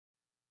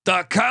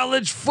The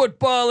college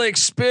football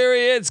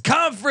experience,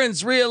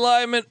 conference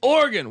realignment,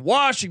 Oregon,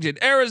 Washington,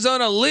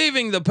 Arizona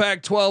leaving the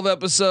Pac-12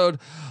 episode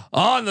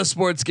on the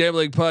Sports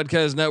Gambling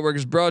Podcast Network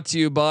is brought to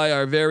you by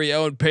our very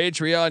own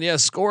Patreon.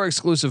 Yes, score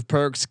exclusive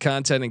perks,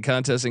 content and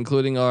contests,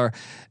 including our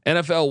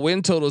NFL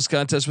win totals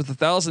contest with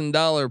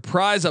 $1,000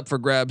 prize up for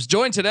grabs.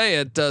 Join today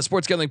at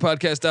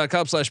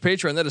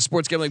sportsgamblingpodcast.com/Patreon. That is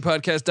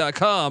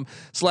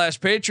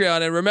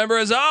sportsgamblingpodcast.com/Patreon. And remember,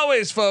 as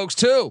always, folks,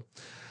 too,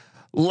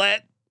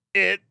 let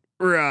it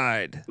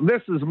ride.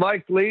 This is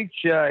Mike Leach,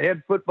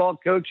 head football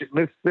coach at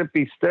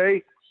Mississippi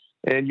State,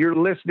 and you're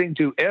listening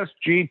to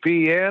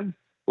SGPN.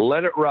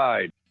 Let it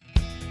ride.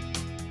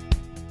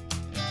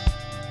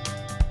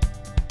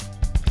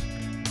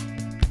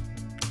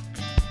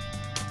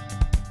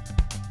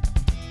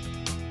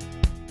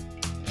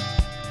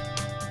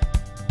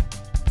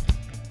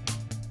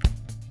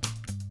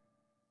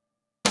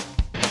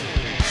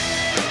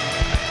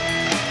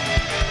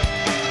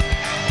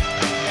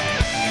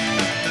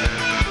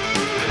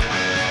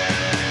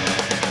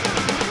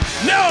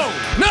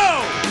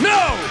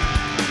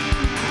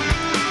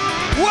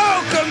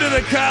 Welcome to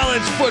the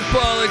college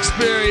football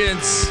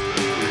experience.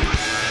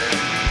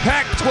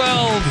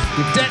 Pac-12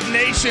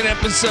 detonation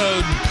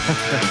episode.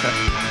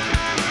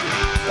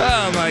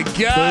 Oh my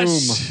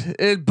gosh.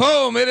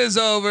 Boom. It is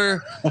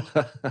over.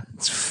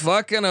 It's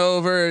fucking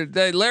over.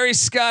 Hey, Larry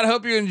Scott,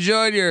 hope you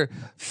enjoyed your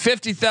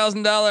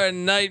 $50,000 a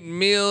night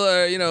meal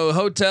or,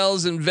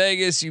 hotels in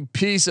Vegas, you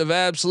piece of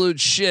absolute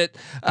shit.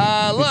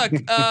 Look,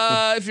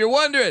 if you're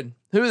wondering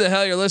who the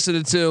hell you're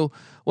listening to,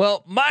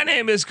 well, my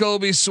name is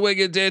Colby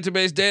Swiggin,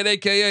 Database Dan,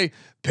 aka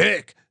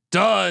Pick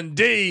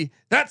Dundee.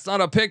 That's not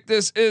a pick.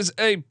 This is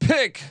a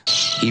pick.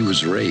 He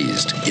was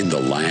raised in the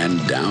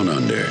land down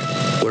under,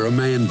 where a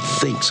man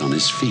thinks on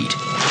his feet,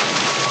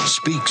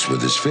 speaks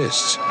with his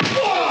fists,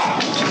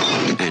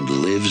 and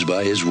lives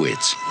by his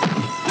wits.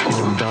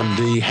 When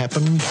Dundee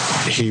happened,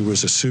 he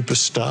was a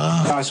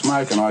superstar. I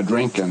smoke and I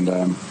drink and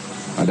I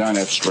don't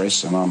have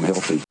stress and I'm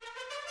healthy.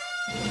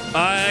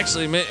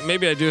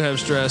 Maybe I do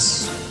have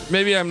stress.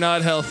 Maybe I'm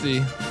not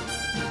healthy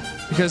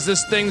because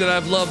this thing that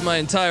I've loved my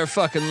entire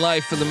fucking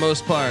life for the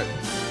most part,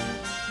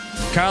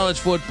 college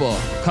football,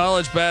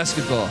 college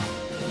basketball.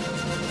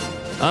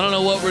 I don't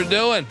know what we're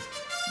doing,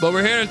 but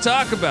we're here to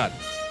talk about it.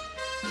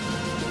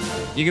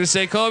 You're going to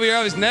say, Colby, you're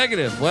always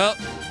negative. Well,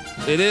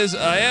 it is.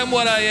 I am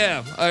what I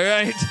am. All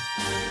right.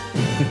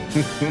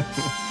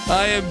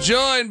 I am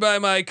joined by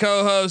my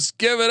co-host.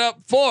 Give it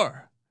up for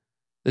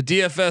the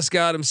DFS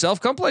god himself.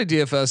 Come play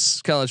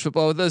DFS college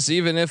football with us,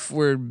 even if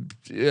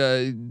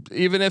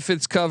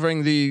it's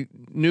covering the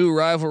new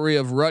rivalry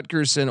of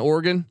Rutgers and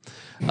Oregon.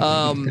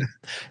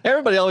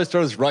 Everybody always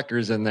throws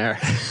Rutgers in there.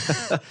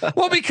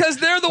 Well, because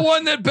they're the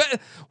one that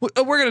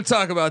we're going to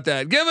talk about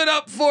that. Give it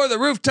up for the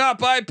rooftop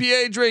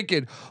IPA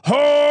drinking,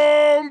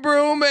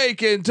 homebrew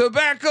making,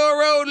 tobacco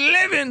road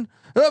living,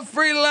 the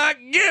free lock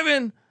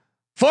giving,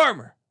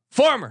 former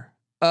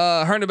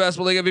Herndon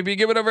Basketball League MVP.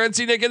 Give it over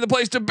NC Nick in the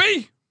place to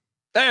be.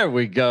 There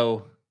we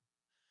go.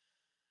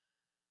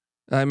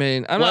 I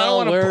mean, I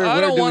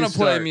don't want to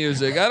play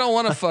music. I don't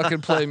want to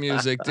fucking play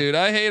music, dude.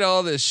 I hate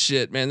all this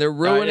shit, man. They're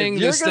ruining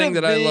this thing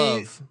that I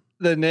love.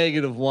 The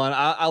negative one.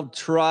 I'll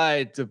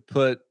try to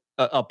put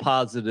a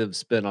positive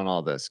spin on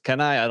all this.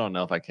 Can I? I don't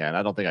know if I can.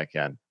 I don't think I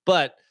can.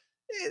 But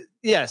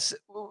yes,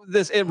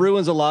 it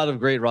ruins a lot of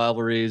great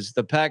rivalries.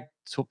 The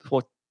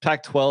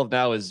Pac-12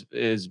 now is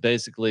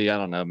basically, I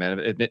don't know,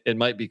 man. It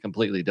might be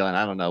completely done.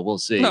 I don't know. We'll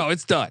see. No,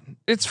 it's done.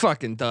 It's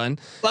fucking done.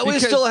 But we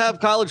still have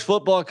college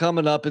football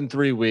coming up in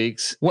 3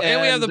 weeks. Well,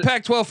 and we have the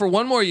Pac-12 for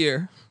one more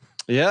year.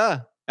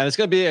 Yeah. And it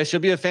should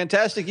be a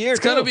fantastic year.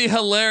 It's going to be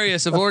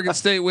hilarious if Oregon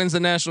State wins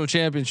the national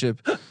championship.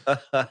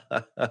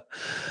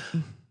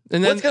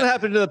 And then, what's going to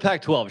happen to the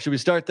Pac-12? Should we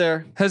start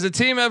there? Has a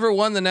team ever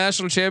won the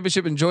national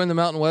championship and joined the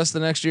Mountain West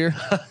the next year?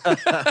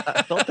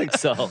 I don't think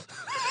so.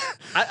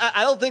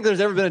 I don't think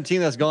there's ever been a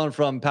team that's gone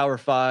from Power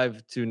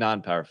 5 to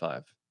non-Power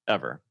 5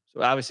 ever.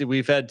 So obviously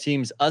we've had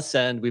teams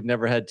ascend. We've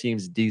never had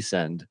teams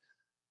descend.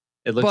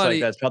 It looks like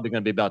that's probably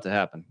going to be about to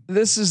happen.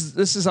 This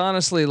is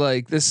honestly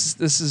like this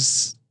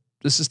is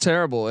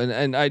terrible.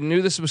 And I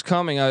knew this was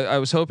coming. I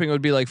was hoping it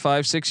would be like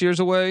 5-6 years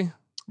away.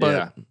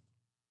 But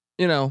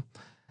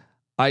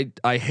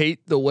I hate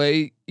the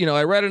way,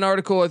 I read an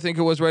article, I think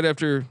it was right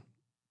after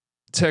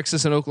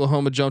Texas and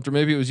Oklahoma jumped, or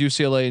maybe it was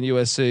UCLA and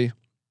USC,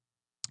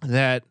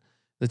 that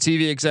the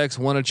TV execs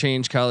want to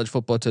change college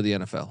football to the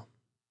NFL.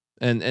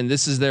 And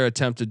this is their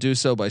attempt to do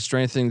so by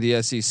strengthening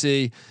the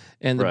SEC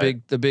and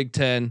the Big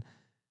Ten.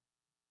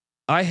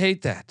 I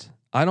hate that.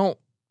 I don't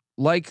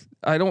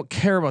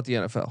care about the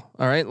NFL.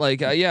 All right.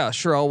 Like, yeah,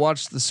 sure. I'll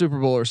watch the Super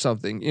Bowl or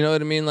something, you know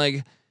what I mean?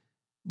 Like,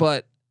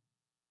 but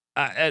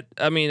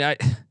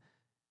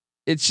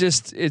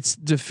it's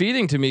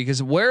defeating to me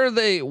because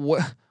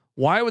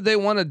why would they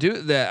want to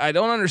do that? I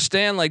don't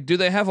understand. Like, do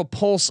they have a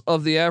pulse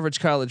of the average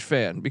college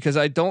fan? Because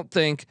I don't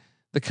think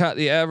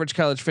the average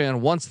college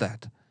fan wants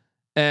that.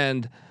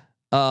 And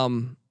I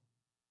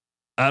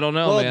don't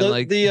know,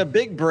 man. The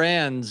big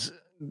brands,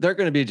 they're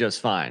going to be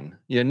just fine.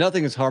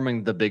 Nothing is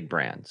harming the big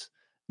brands.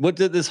 What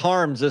did this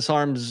harms? This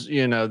harms,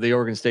 the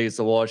Oregon States,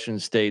 the Washington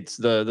States,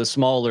 the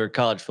smaller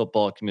college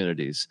football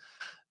communities.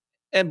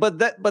 But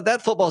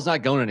that football is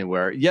not going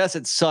anywhere. Yes,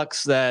 it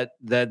sucks that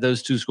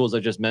those two schools I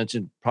just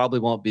mentioned probably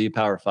won't be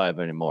Power 5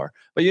 anymore.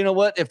 But you know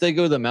what? If they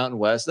go to the Mountain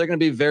West, they're going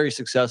to be very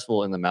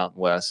successful in the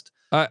Mountain West.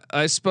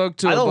 I spoke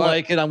to. I don't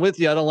like it. I'm with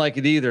you. I don't like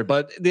it either.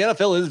 But the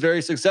NFL is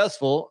very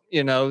successful,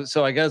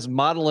 So I guess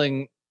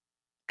modeling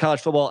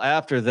college football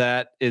after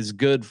that is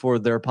good for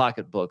their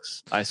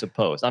pocketbooks, I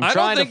suppose. I'm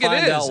trying to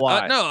find out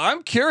why. No,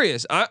 I'm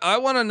curious. I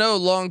want to know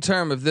long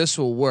term if this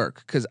will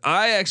work, because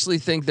I actually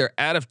think they're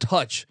out of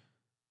touch.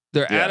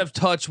 They're out of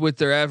touch with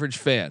their average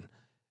fan.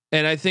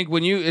 And I think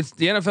the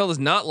NFL is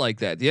not like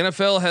that. The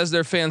NFL has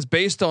their fans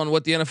based on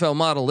what the NFL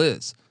model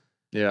is.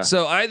 Yeah.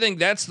 So I think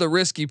that's the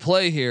risky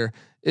play here,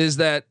 is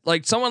that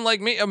like someone like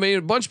me, I mean,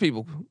 a bunch of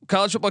people,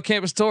 college football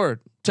campus tour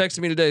texted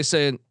me today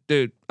saying,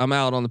 dude, I'm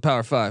out on the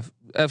Power 5,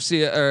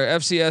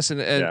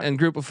 FCS and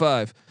Group of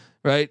 5.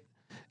 Right.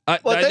 I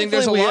think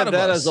there's a lot of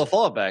that us. as a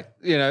fallback,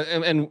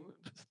 and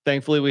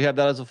thankfully we have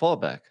that as a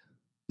fallback.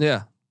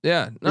 Yeah.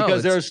 Yeah, no,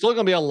 because there's still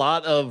going to be a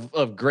lot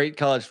of great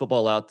college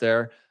football out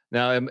there.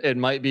 Now it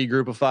might be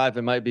Group of 5,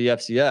 it might be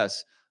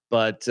FCS,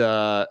 but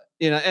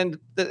and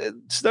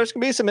there's going to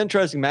be some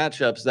interesting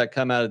matchups that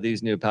come out of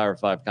these new Power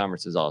 5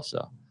 conferences.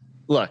 Also,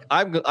 look,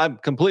 I'm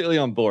completely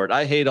on board.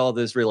 I hate all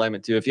this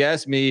realignment too. If you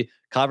ask me,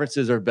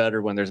 conferences are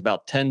better when there's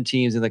about 10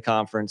 teams in the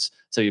conference,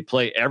 so you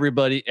play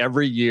everybody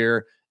every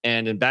year.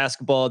 And in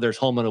basketball, there's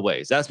home and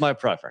aways. That's my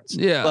preference.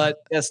 Yeah,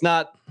 but that's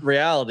not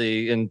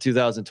reality in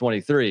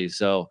 2023.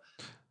 So.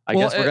 I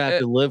guess we're gonna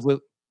have to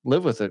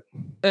live with it.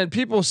 And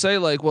people say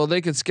like, well,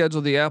 they could schedule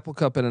the Apple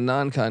Cup in a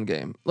non-con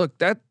game. Look,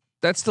 that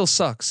still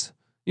sucks.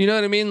 You know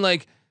what I mean?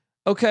 Like,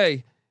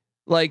 okay,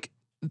 like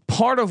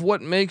part of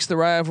what makes the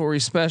rivalry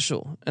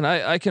special, and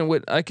I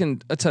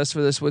can attest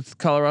for this with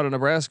Colorado,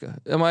 Nebraska.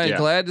 Am I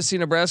glad to see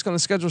Nebraska on the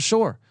schedule?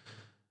 Sure,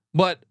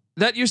 but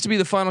that used to be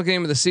the final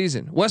game of the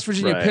season. West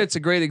Virginia Pitt's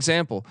a great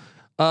example.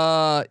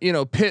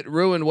 Pitt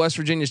ruined West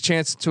Virginia's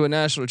chance to a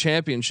national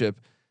championship.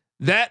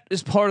 That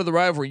is part of the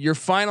rivalry. Your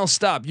final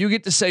stop. You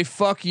get to say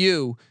fuck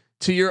you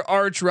to your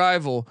arch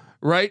rival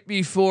right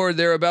before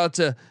they're about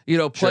to,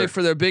 play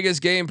for their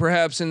biggest game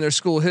perhaps in their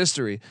school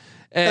history.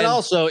 And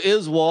also,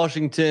 is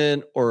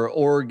Washington or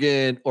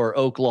Oregon or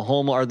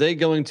Oklahoma, are they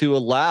going to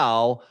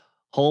allow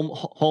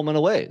home and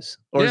aways?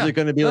 Or is it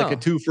going to be like a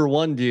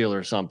 2-for-1 deal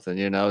or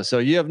something, So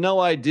you have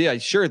no idea.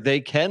 Sure, they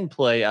can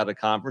play out of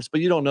conference,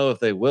 but you don't know if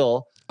they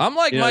will. I'm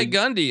like Mike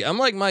Gundy. I'm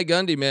like Mike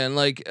Gundy, man.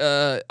 Like,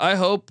 I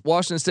hope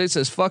Washington State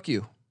says, fuck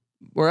you.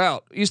 We're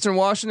out. Eastern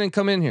Washington,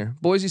 come in here.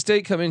 Boise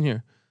State, come in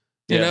here.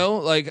 You know,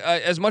 like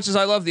as much as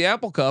I love the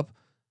Apple Cup,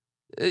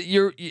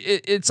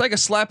 it's like a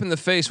slap in the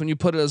face when you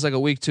put it as like a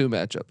week 2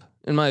 matchup,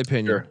 in my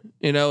opinion,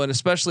 and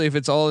especially if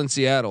it's all in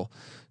Seattle.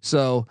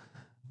 So,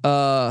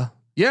 I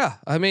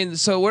mean,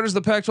 so where does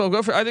the Pac-12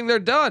 go for? I think they're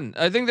done.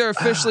 I think they're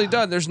officially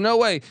done. There's no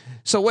way.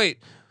 So wait,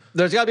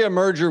 there's got to be a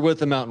merger with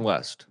the Mountain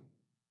West.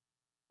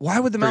 Why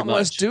would the Mountain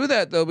West do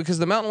that though? Because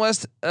the Mountain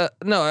West, if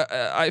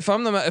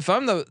I'm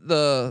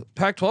the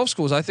Pac-12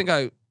 schools, I think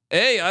I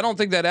don't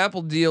think that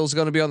Apple deal is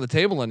going to be on the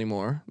table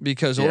anymore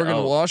because Oregon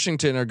and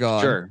Washington are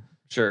gone.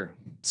 Sure.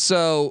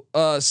 So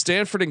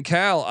Stanford and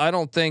Cal, I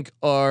don't think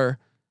are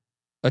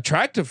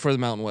attractive for the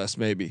Mountain West.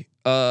 Maybe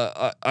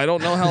I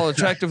don't know how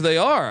attractive they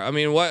are. I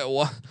mean,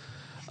 what?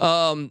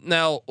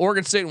 Now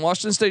Oregon State and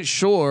Washington State,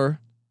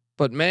 sure.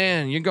 But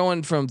man, you're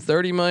going from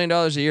 $30 million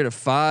a year to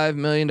 $5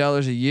 million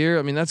a year.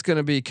 I mean, that's going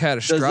to be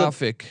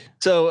catastrophic.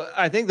 So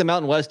I think the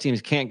Mountain West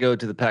teams can't go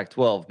to the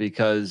Pac-12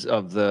 because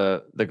of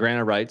the grant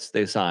of rights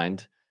they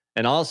signed,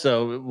 and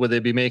also would they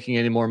be making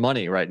any more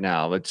money right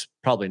now? It's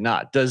probably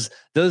not. Does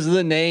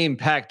the name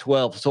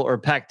Pac-12 or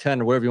Pac-10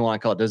 or whatever you want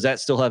to call it, does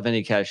that still have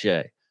any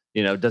cachet?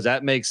 Does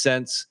that make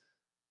sense?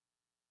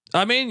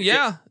 I mean,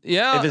 yeah.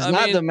 If it's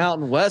not the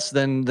Mountain West,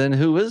 then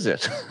who is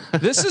it?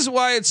 This is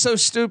why it's so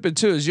stupid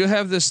too. Is you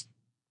have this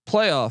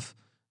playoff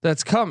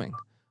that's coming,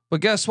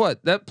 but guess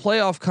what? That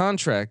playoff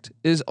contract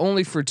is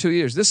only for 2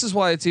 years. This is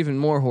why it's even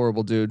more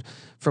horrible, dude.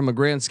 From a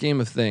grand scheme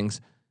of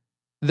things,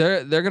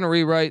 they're going to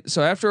rewrite.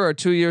 So after our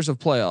 2 years of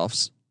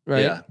playoffs,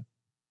 right? Yeah.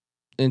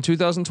 In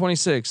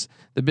 2026,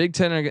 the Big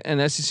Ten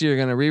and SEC are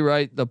going to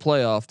rewrite the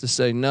playoff to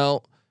say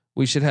no.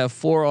 We should have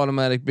 4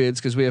 automatic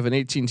bids because we have an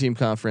 18-team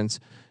conference.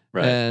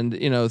 Right.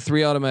 And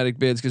 3 automatic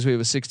bids because we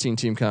have a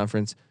 16-team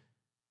conference.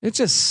 It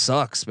just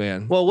sucks,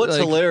 man. Well, what's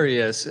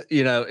hilarious,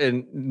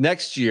 in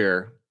next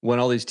year when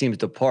all these teams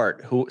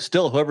depart,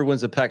 whoever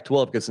wins the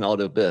Pac-12 gets an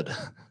auto bid,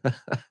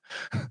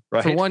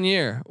 right? For 1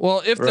 year.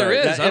 Well, if there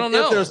is, I don't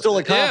know. If there's still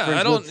a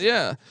conference,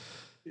 yeah.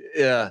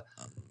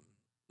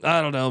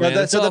 I don't know, man.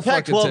 That's so the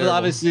Pac-12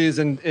 obviously is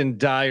in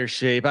dire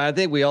shape. I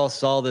think we all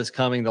saw this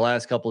coming the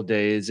last couple of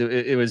days.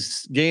 It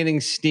was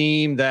gaining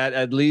steam that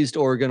at least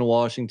Oregon and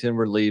Washington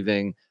were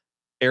leaving.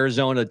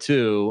 Arizona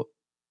too.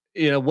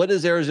 What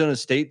is Arizona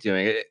State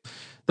doing?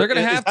 They're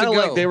going to have to go.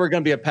 Like they were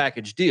going to be a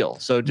package deal.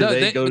 So do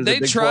they go to the Big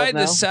 12 tried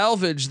now? to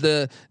salvage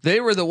they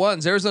were the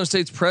ones. Arizona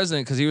State's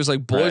president, because he was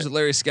like boys with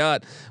Larry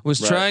Scott, was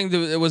trying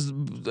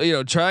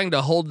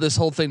to hold this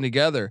whole thing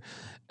together.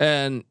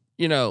 And,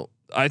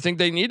 I think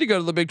they need to go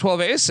to the Big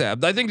 12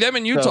 ASAP. I think them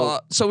in Utah.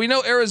 So we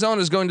know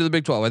Arizona is going to the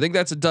Big 12. I think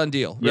that's a done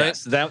deal. Right?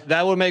 Yes,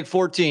 that would make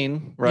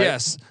 14. Right.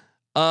 Yes.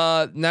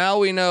 Now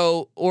we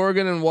know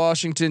Oregon and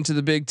Washington to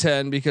the Big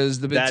 10 because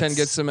the Big 10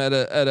 gets them at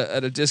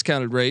a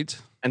discounted rate.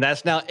 And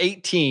that's now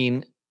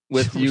 18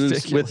 with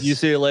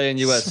UCLA and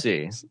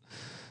USC.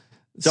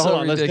 So hold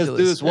on, let's do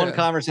this one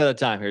conference at a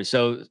time here.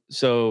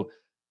 So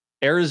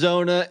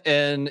Arizona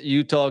and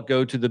Utah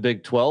go to the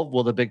Big 12.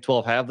 Will the Big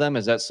 12 have them?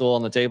 Is that still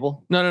on the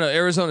table? No.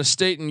 Arizona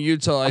State and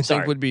Utah, I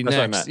think, would be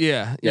next.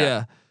 Yeah.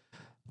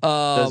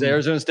 Does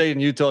Arizona State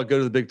and Utah go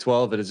to the Big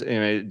 12?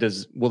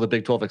 Will the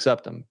Big 12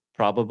 accept them?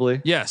 Probably.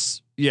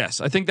 Yes.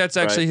 I think that's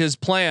actually his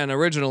plan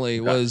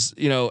originally. Was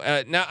now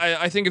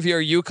I think if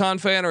you're a UConn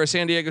fan or a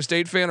San Diego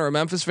State fan or a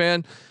Memphis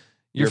fan,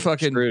 you're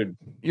fucking screwed.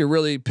 You're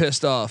really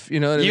pissed off. You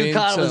know what I mean?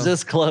 UConn was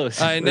this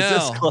close. I know.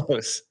 This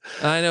close.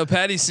 I know.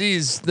 Patty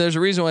C's. There's a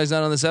reason why he's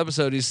not on this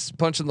episode. He's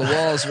punching the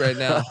walls right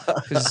now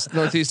because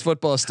Northeast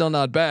football is still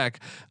not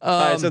back.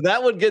 All right, so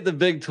that would get the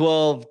Big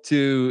 12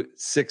 to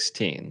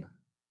 16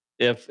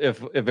 if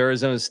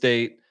Arizona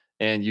State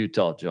and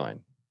Utah join.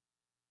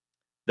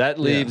 That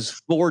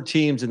leaves 4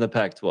 teams in the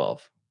Pac-12.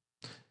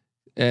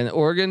 And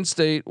Oregon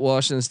State,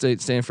 Washington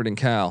State, Stanford, and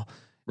Cal.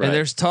 Right. And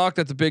there's talk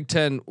that the Big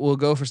 10 will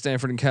go for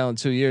Stanford and Cal in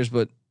 2 years,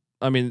 but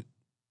I mean,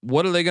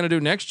 what are they going to do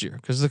next year?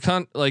 Because they're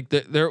in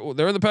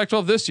the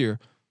Pac-12 this year.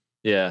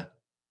 Yeah,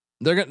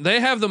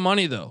 they have the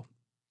money though.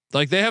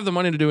 Like they have the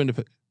money to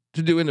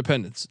do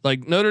independence.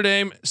 Like Notre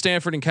Dame,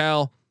 Stanford, and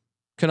Cal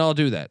can all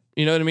do that.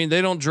 You know what I mean?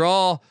 They don't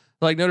draw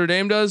like Notre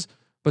Dame does,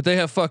 but they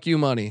have fuck you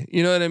money.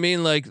 You know what I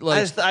mean? Like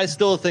I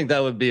still think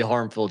that would be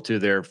harmful to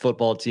their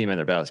football team and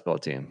their basketball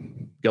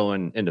team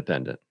going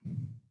independent.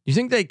 You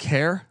think they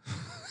care?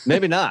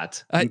 Maybe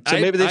not.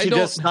 Maybe they should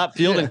just stop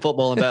fielding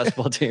football and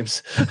basketball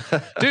teams.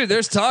 Dude,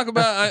 there's talk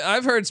about.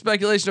 I've heard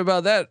speculation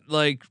about that.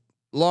 Like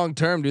long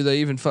term, do they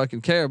even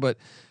fucking care? But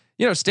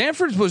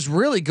Stanford was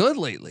really good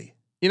lately.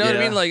 You know what I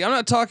mean? Like I'm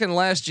not talking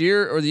last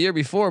year or the year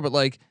before, but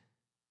like,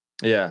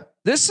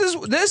 this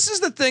is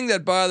the thing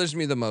that bothers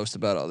me the most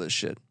about all this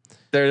shit.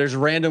 There's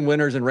random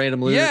winners and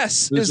random losers.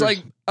 Yes, it's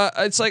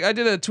like I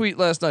did a tweet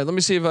last night. Let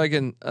me see if I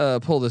can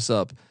pull this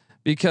up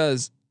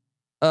because.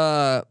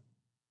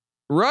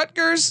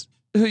 Rutgers,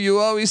 who you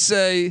always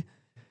say,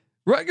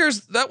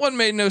 Rutgers, that one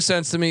made no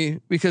sense to me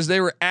because they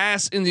were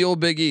ass in the old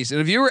Big East. And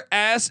if you were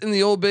ass in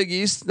the old Big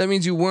East, that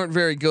means you weren't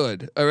very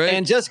good. All right.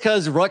 And just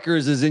because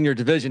Rutgers is in your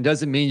division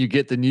doesn't mean you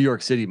get the New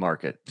York City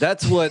market.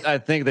 That's what I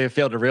think they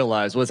failed to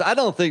realize was I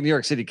don't think New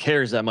York City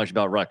cares that much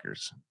about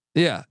Rutgers.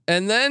 Yeah.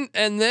 And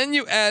then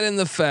you add in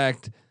the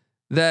fact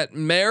that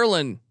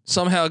Maryland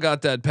somehow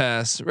got that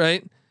pass,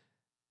 right?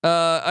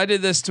 I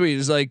did this tweet.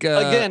 It's like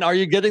again, are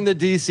you getting the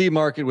DC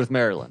market with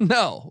Maryland?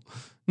 No.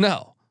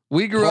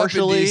 We grew up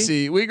in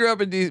DC. We grew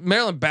up in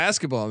Maryland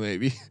basketball,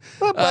 maybe.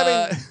 But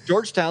I mean,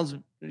 Georgetown's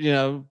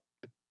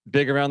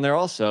big around there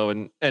also,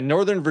 and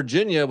Northern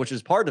Virginia, which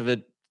is part of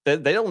it. They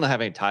don't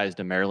have any ties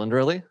to Maryland,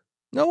 really.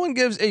 No one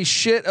gives a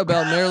shit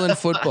about Maryland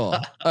football.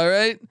 All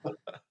right,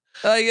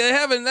 like they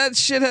haven't. That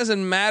shit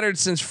hasn't mattered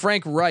since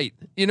Frank Wright.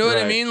 You know what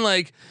I mean?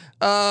 Like,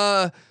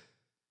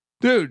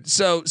 dude.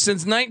 So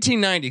since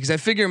 1990, because I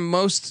figure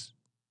most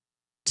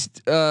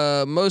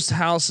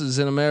houses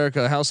in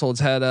America, households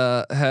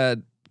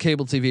had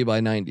cable TV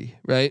by 90,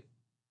 right?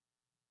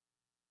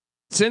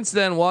 Since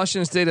then,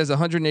 Washington State has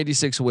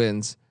 186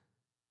 wins.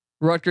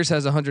 Rutgers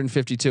has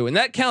 152, and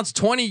that counts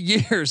 20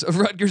 years of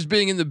Rutgers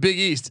being in the Big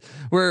East,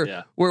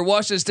 where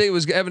Washington State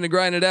was having to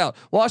grind it out.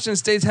 Washington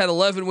State's had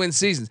 11 win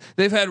seasons.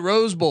 They've had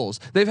Rose Bowls.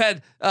 They've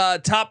had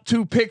top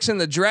 2 picks in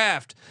the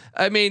draft.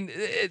 I mean,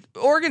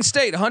 Oregon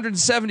State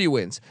 170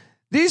 wins.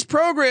 These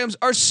programs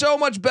are so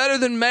much better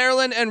than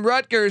Maryland and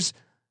Rutgers,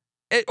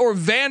 or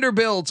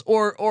Vanderbilt,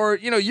 or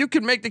you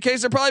could make the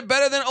case they're probably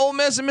better than Ole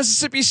Miss and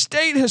Mississippi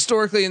State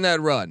historically in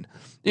that run.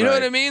 You know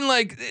what I mean?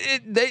 Like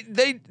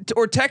they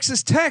or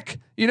Texas Tech.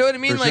 You know what I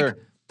mean? For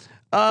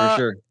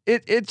sure.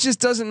 It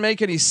just doesn't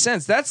make any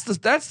sense. That's the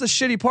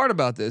shitty part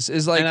about this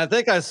is like. And I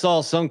think I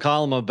saw some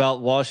column about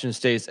Washington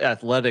State's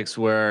athletics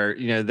where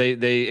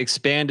they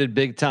expanded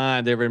big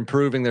time. They were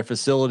improving their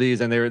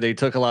facilities and they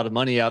took a lot of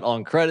money out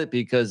on credit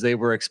because they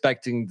were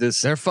expecting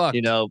this. They're fucked.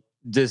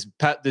 This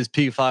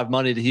P5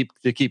 money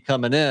to keep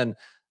coming in.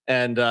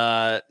 And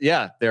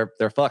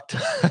they're fucked.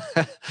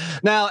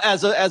 Now,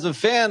 as a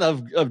fan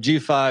of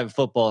G5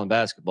 football and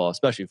basketball,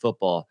 especially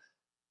football,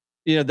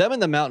 them in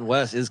the Mountain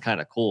West is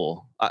kind of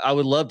cool. I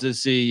would love to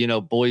see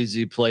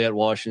Boise play at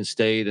Washington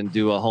State and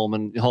do a home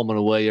and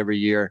away every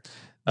year.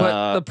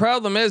 But the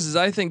problem is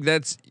I think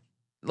that's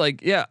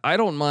like, I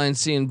don't mind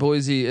seeing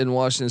Boise in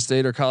Washington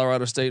State or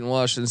Colorado State and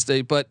Washington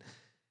State, but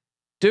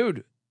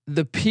dude,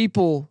 the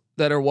people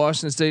that are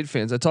Washington State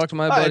fans. I talked to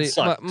my buddy,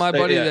 my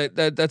buddy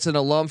that's an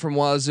alum from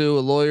Wazoo, a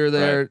lawyer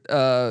there.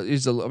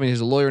 He's a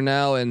lawyer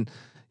now, and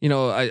you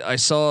know, I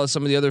saw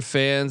some of the other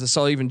fans. I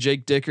saw even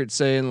Jake Dickert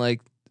saying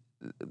like,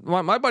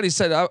 my buddy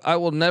said I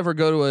will never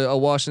go to a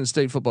Washington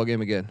State football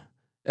game again.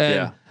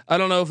 And I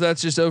don't know if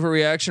that's just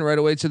overreaction right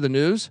away to the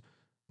news,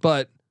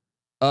 but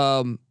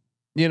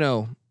you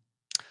know,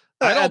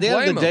 I don't at the end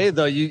of the blame day, him.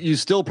 though, you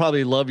still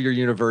probably love your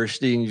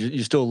university and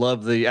you still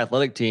love the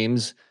athletic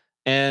teams.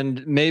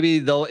 And maybe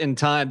they'll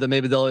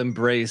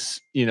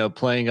embrace, you know,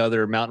 playing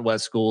other Mountain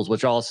West schools,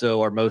 which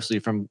also are mostly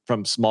from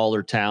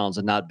smaller towns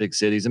and not big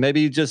cities. And maybe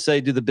you just say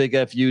do the big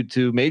FU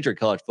to major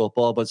college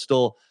football, but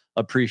still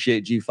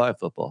appreciate G5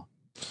 football.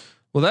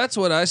 Well, that's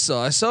what I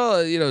saw. I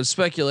saw, you know,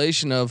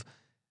 speculation of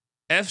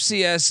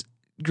FCS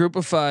Group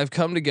of 5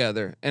 come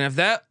together, and if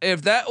that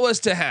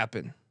was to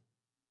happen,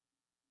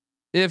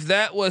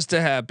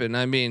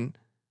 I mean,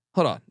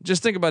 hold on,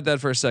 just think about that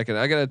for a second.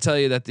 I got to tell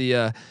you that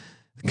the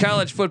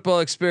college football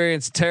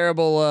experience,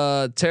 terrible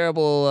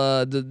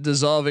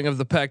dissolving of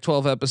the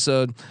Pac-12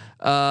 episode,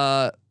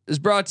 is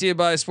brought to you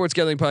by Sports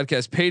Gambling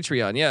Podcast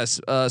Patreon. Yes,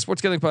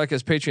 Sports Gambling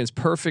Podcast Patreon is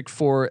perfect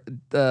for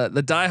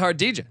the diehard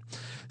DJ.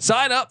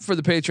 Sign up for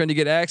the Patreon to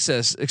get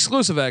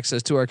exclusive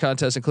access to our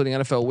contests, including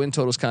NFL win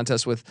totals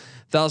contest with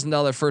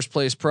 $1,000 first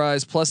place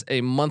prize, plus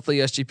a monthly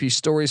SGP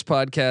Stories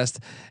podcast,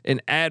 an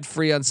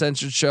ad-free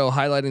uncensored show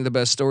highlighting the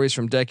best stories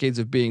from decades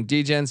of being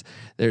DGens.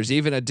 There's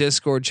even a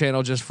Discord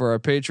channel just for our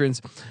patrons.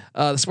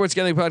 The Sports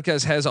Gambling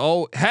Podcast has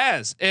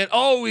and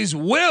always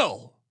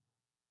will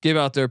give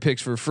out their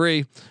picks for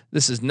free.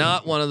 This is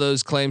not one of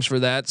those claims for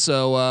that.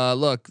 So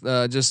look,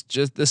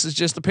 just this is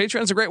just the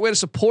Patreon's a great way to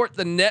support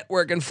the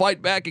network and fight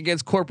back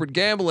against corporate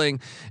gambling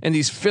and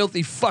these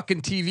filthy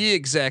fucking TV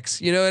execs.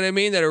 You know what I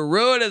mean? That are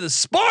ruining the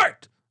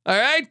sport. All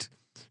right.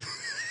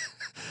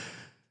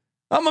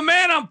 I'm a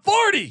man. I'm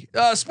 40.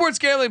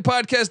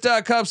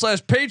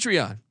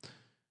 Sportsgamblingpodcast.com/Patreon.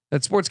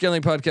 That's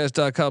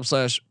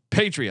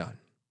sportsgamblingpodcast.com/Patreon.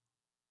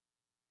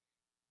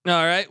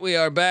 All right, we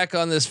are back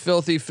on this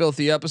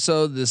filthy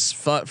episode this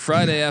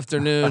Friday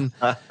afternoon.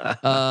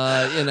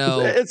 You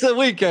know, it's a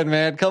weekend,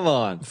 man. Come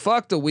on,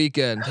 fuck the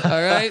weekend. All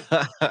right,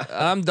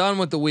 I'm done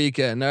with the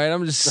weekend. All right,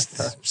 I'm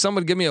just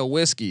someone give me a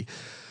whiskey.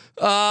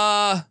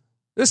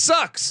 This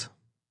sucks.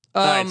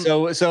 All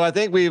right, so I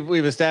think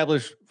we've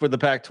established for the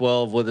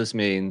Pac-12 what this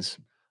means.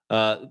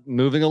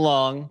 Moving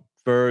along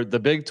for the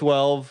Big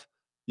 12,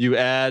 you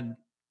add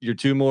your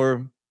 2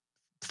 more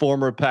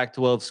former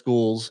Pac-12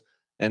 schools.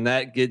 And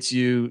that gets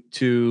you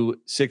to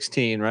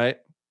 16, right?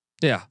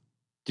 Yeah.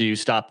 Do you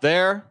stop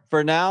there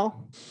for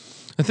now?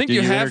 I think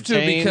you have to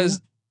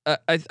because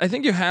I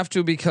think you have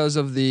to because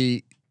of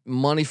the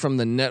money from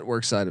the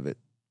network side of it.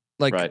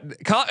 Like, right.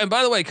 And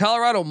by the way,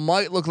 Colorado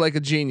might look like a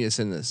genius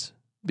in this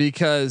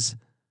because,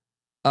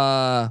 you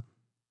know,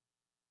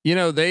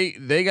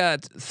 they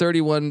got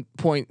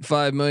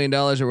 $31.5 million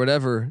or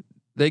whatever.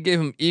 They gave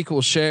them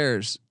equal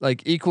shares,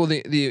 like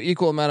the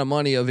equal amount of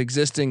money of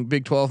existing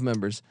Big 12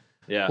 members.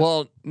 Yeah.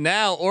 Well,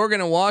 now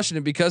Oregon and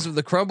Washington, because of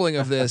the crumbling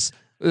of this,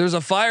 there's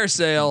a fire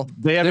sale.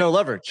 They have no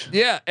leverage.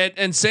 Yeah,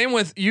 and same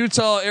with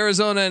Utah,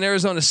 Arizona, and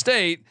Arizona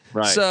State.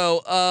 Right.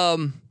 So,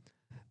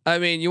 I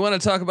mean, you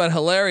want to talk about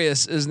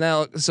hilarious is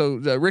now. So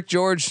Rick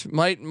George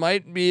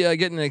might be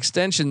getting an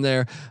extension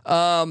there.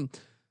 What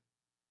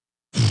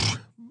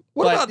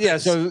about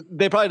this? So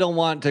they probably don't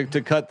want to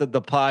cut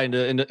the pie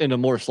into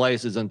more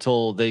slices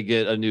until they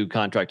get a new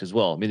contract as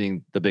well,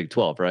 meaning the Big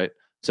 12, right?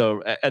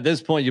 So at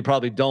this point, you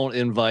probably don't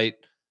invite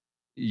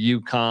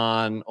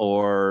UConn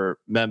or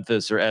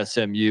Memphis or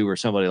SMU or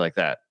somebody like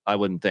that. I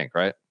wouldn't think,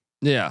 right?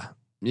 Yeah.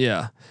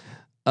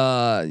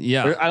 I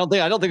don't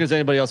think there's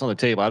anybody else on the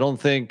table. I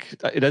don't think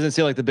it doesn't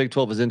seem like the Big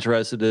 12 is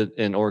interested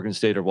in Oregon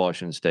State or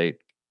Washington State,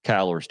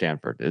 Cal or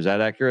Stanford. Is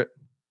that accurate?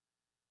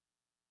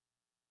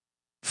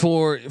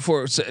 For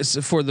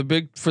the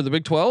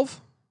Big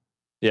 12?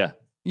 Yeah.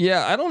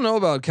 Yeah, I don't know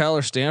about Cal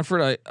or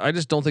Stanford. I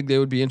just don't think they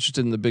would be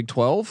interested in the Big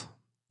 12.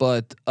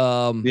 But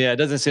it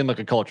doesn't seem like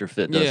a culture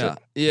fit, does it?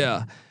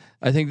 Yeah.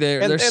 I think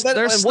they're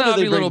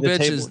snobby little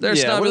bitches. They're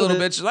snobby little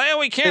bitches. Like,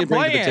 we can't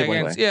play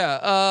against.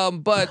 Yeah.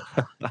 But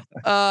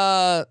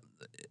I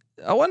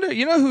wonder,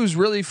 you know who's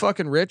really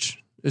fucking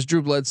rich is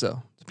Drew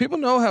Bledsoe. Do people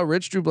know how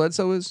rich Drew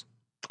Bledsoe is?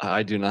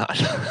 I do not.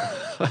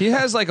 He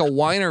has like a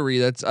winery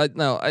that's I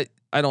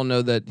don't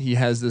know that he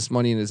has this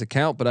money in his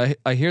account, but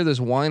I hear this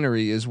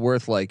winery is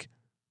worth like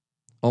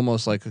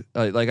almost like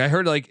I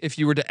heard like if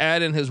you were to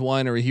add in his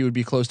winery, he would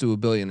be close to a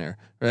billionaire,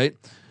 right?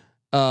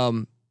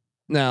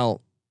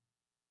 Now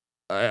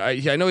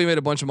I know he made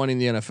a bunch of money in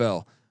the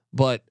NFL,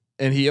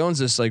 and he owns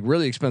this like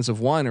really expensive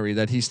winery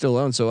that he still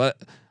owns. So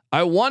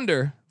I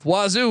wonder if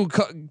Wazoo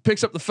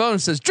picks up the phone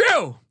and says,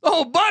 "Drew,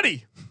 oh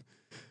buddy,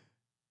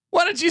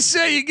 why don't you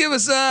say you give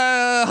us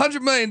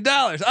 $100 million?"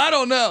 I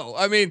don't know.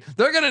 I mean,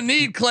 they're gonna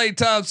need Klay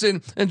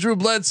Thompson and Drew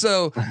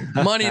Bledsoe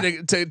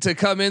money to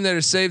come in there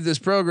to save this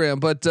program.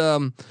 But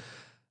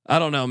I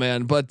don't know,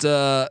 man. But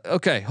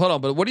okay, hold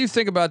on. But what do you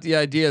think about the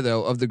idea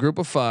though of the Group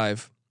of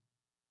 5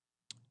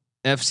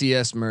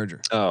 FCS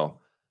merger? Oh,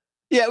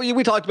 yeah,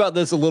 we talked about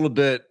this a little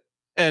bit.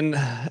 And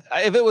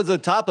if it was the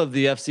top of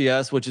the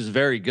FCS, which is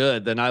very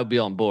good, then I would be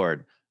on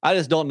board. I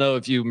just don't know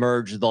if you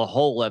merge the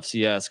whole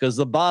FCS because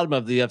the bottom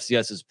of the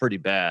FCS is pretty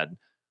bad.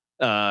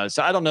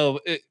 So I don't know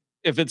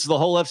if it's the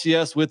whole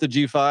FCS with the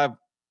G5.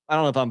 I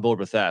don't know if I'm bored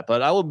with that,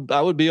 but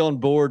I would be on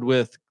board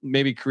with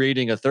maybe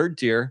creating a third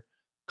tier.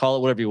 Call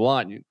it whatever you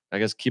want. I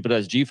guess keep it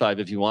as G5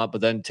 if you want,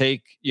 but then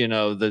take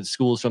the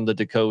schools from the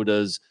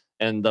Dakotas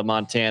and the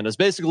Montanas,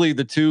 basically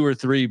the 2 or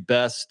 3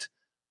 best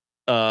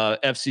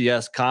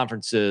FCS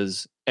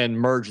conferences, and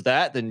merge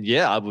that. Then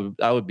yeah,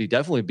 I would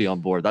definitely be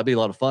on board. That'd be a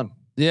lot of fun.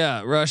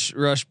 Yeah,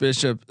 Rush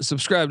Bishop,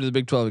 subscribe to the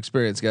Big 12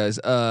 Experience, guys.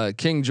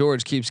 King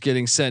George keeps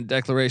getting sent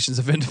declarations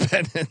of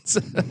independence.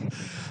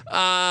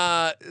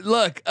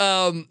 Look,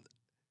 I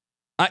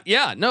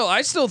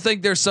still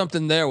think there's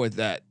something there with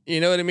that. You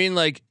know what I mean?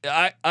 Like,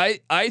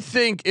 I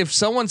think if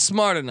someone's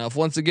smart enough,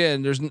 once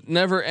again, there's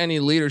never any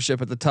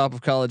leadership at the top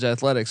of college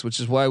athletics, which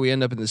is why we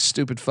end up in this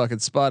stupid fucking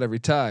spot every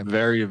time.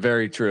 Very,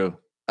 very true.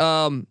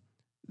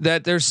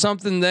 That there's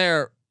something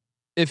there.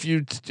 If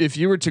you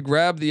were to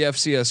grab the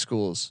FCS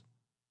schools,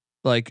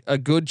 like a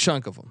good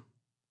chunk of them,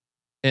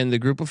 in the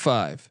group of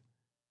 5,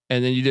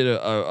 and then you did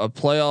a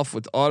playoff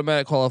with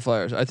automatic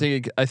qualifiers,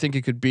 I think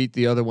it could beat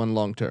the other one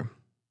long term.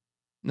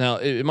 Now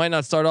it might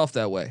not start off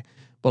that way,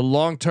 but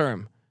long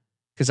term,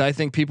 because I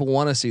think people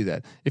want to see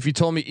that. If you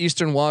told me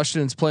Eastern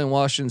Washington's playing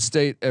Washington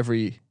State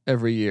every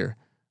year,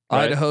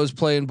 right. Idaho's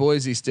playing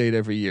Boise State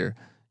every year,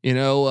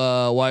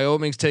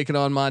 Wyoming's taking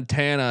on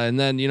Montana, and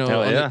then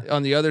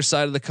on the other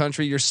side of the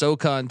country, your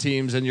SoCon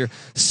teams and your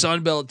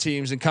Sun Belt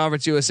teams and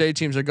Conference USA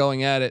teams are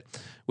going at it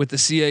with the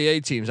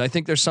CAA teams. I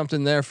think there's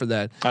something there for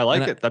that. I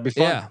like it. That'd be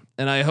fun. Yeah,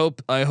 and I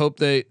hope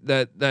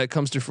that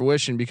comes to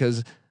fruition,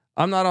 because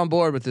I'm not on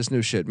board with this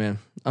new shit, man.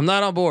 I'm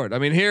not on board. I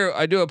mean, here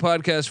I do a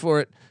podcast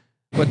for it,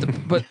 but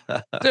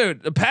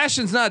dude, the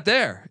passion's not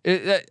there.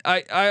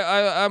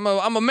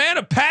 I'm a man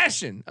of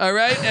passion. All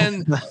right,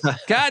 and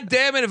God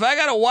damn it, if I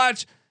gotta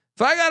watch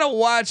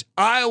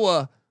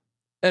Iowa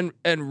and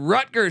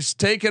Rutgers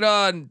take it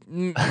on,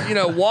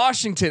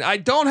 Washington, I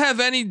don't have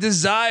any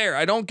desire.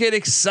 I don't get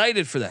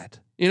excited for that.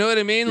 You know what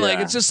I mean? Yeah. Like,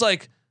 it's just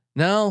like,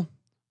 no.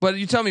 But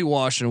you tell me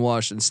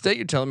Washington State,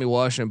 you're telling me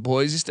Washington,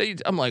 Boise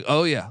State. I'm like,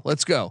 oh yeah,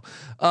 let's go.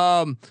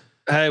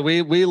 Hey,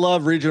 we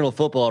love regional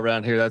football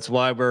around here. That's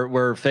why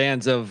we're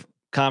fans of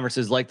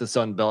conferences like the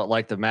Sun Belt,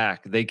 like the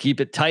MAC. They keep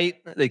it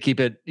tight. They keep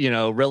it,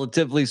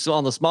 relatively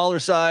on the smaller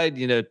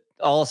side.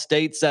 All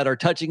states that are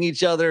touching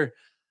each other.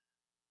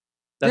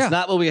 That's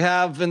not what we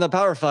have in the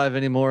Power 5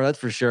 anymore. That's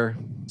for sure.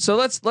 So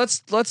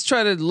let's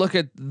try to look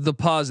at the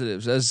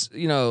positives. As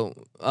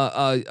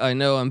I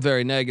know I'm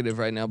very negative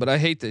right now, but I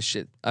hate this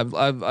shit.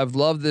 I've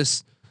loved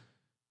this.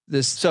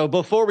 So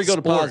before we go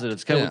to sport,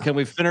 positives, can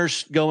we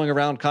finish going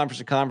around conference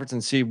to conference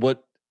and see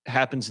what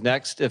happens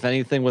next, if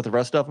anything, with the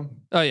rest of them?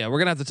 Oh yeah, we're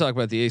gonna have to talk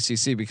about the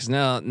ACC, because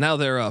now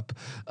they're up.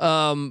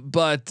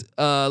 But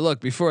look,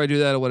 before I do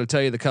that, I want to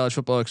tell you the college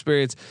football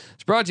experience.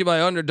 It's brought to you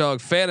by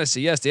Underdog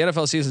Fantasy. Yes, the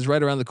NFL season is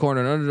right around the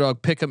corner, and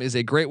Underdog Pick'em is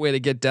a great way to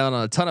get down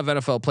on a ton of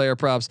NFL player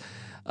props.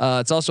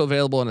 It's also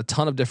available in a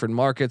ton of different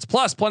markets,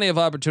 plus plenty of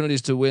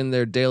opportunities to win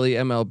their daily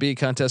MLB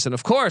contest. And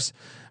of course,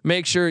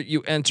 make sure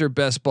you enter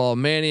Best Ball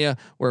Mania,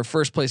 where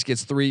first place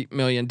gets $3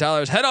 million.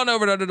 Head on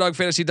over to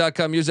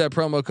UnderdogFantasy.com. Use that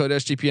promo code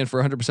SGPN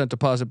for 100%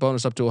 deposit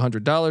bonus up to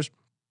 $100.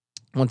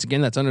 Once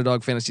again, that's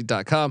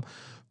UnderdogFantasy.com.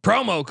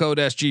 Promo code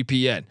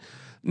SGPN.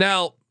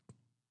 Now,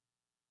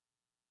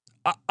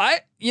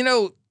 I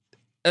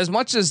as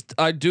much as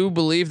I do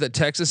believe that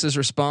Texas is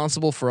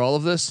responsible for all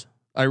of this,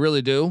 I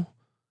really do.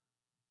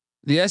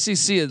 The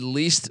SEC at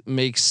least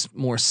makes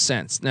more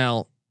sense.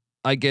 Now,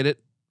 I get it.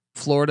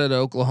 Florida to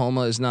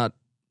Oklahoma is not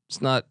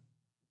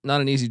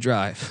an easy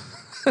drive.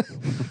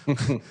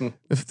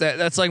 If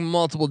that's like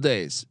multiple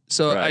days.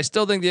 So right. I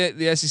still think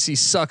the SEC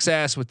sucks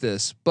ass with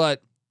this,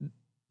 but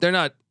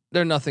they're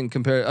nothing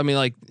compared. I mean,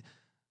 like,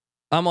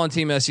 I'm on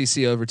team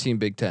SEC over team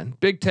Big Ten.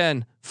 Big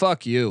Ten,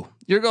 fuck you.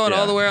 You're going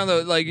all the way on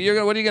the, like,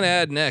 what are you going to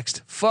add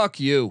next? Fuck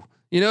you.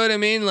 You know what I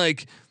mean?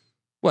 Like,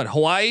 what,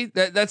 Hawaii?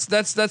 That's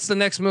the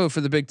next move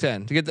for the Big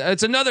Ten to get.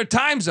 It's another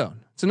time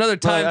zone. It's another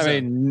time zone. I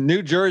mean,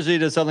 New Jersey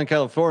to Southern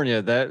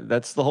California.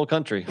 That's the whole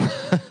country.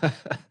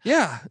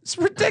 Yeah, it's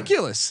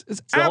ridiculous.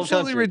 It's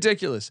absolutely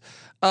ridiculous.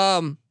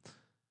 But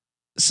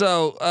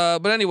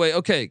anyway,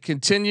 okay.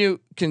 Continue.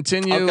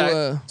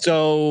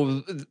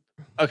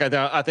 Okay.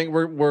 I think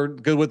we're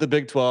good with the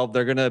Big 12.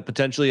 They're going to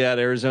potentially add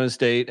Arizona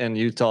State and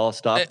Utah.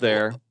 Stop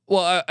there.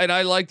 Well, and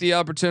I like the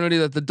opportunity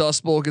that the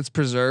Dust Bowl gets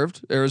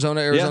preserved.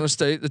 Arizona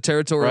State, the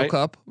Territorial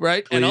Cup,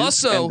 right? Please. And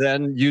also, and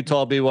then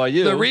Utah,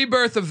 BYU. The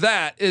rebirth of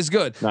that is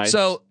good. Nice.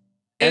 So,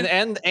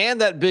 and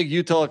that big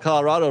Utah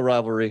Colorado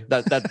rivalry,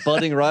 that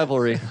budding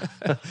rivalry,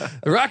 the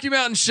Rocky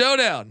Mountain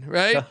Showdown,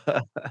 right?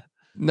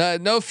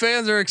 No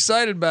fans are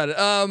excited about it.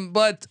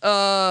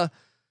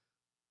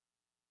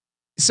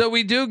 So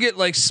we do get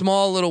like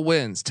small little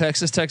wins.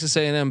 Texas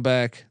A&M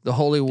back, the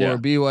Holy War,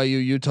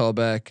 BYU, Utah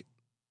back.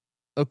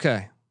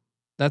 Okay.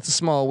 That's a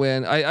small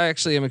win. I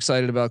actually am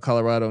excited about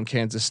Colorado and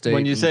Kansas State.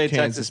 When you say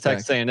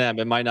Texas A&M,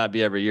 it might not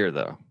be every year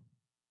though.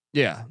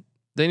 Yeah.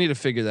 They need to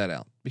figure that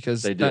out,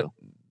 because they do.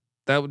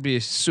 That would be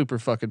a super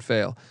fucking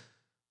fail.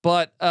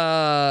 But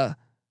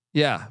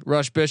yeah,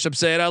 Rush Bishop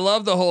saying, "I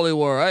love the Holy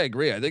War." I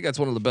agree. I think that's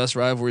one of the best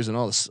rivalries in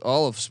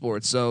all of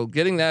sports. So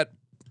getting that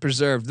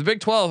preserved. The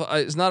Big 12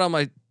 is not on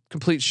my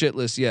complete shit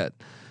list yet.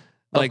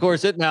 Of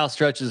course, it now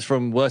stretches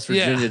from West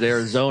Virginia to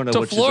Arizona to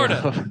which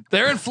Florida.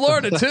 They're in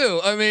Florida too.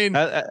 I mean,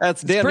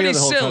 that's damn pretty near the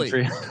whole silly.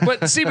 country.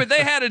 But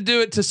they had to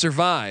do it to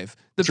survive.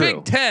 The True.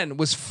 Big 10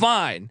 was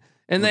fine,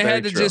 and they Very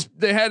had to true.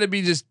 they had to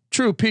be just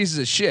true pieces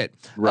of shit.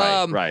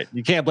 Right.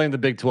 You can't blame the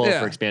Big 12 Yeah.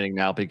 for expanding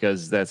now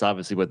because that's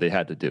obviously what they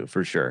had to do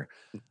for sure.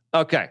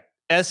 Okay.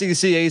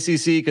 SEC,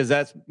 ACC, because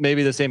that's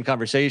maybe the same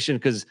conversation.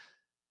 Because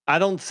I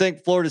don't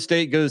think Florida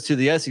State goes to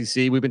the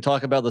SEC. We've been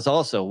talking about this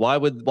also. Why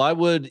would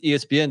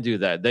ESPN do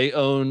that? They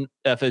own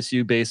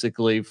FSU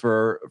basically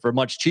for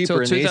much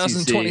cheaper Till in the ACC.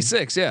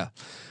 2026. Yeah,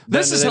 than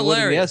this is they would in the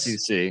hilarious.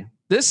 SEC.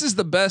 This is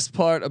the best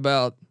part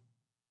about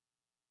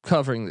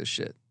covering this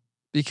shit,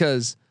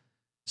 because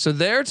so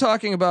they're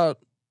talking about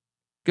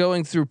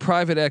going through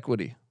private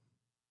equity,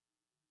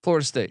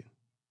 Florida State,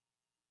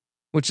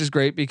 which is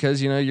great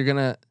because you're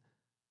gonna.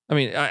 I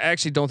mean, I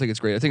actually don't think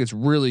it's great. I think it's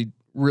really,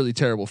 really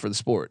terrible for the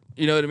sport.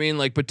 You know what I mean?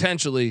 Like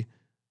potentially,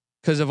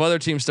 because if other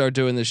teams start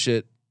doing this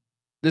shit,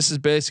 this is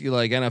basically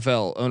like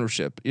NFL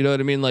ownership. You know what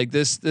I mean? Like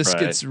this Right.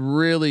 gets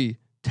really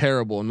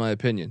terrible in my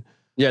opinion.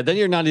 Yeah, then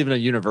you're not even a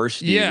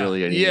university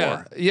really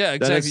anymore. Yeah,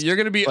 exactly. it's You're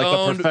going to be like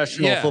owned a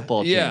professional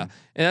football team. Yeah,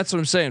 and that's what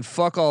I'm saying.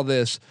 Fuck all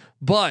this.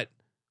 But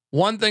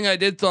one thing I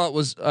did think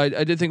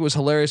it was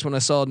hilarious when I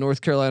saw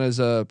North Carolina's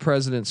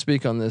president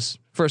speak on this.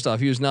 First off,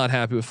 he was not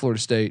happy with Florida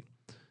State.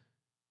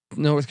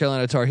 North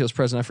Carolina Tar Heels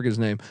president, I forget his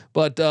name,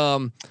 but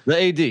The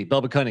AD,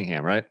 Bubba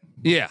Cunningham, right?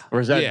 yeah,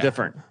 Or is that yeah.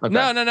 different? Okay.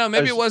 No.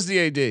 Maybe it was the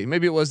AD. He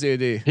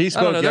I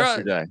spoke don't know.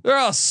 yesterday. They're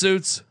all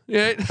suits.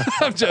 Yeah,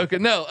 I'm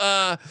joking. No.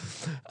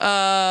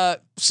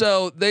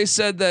 So they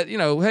said that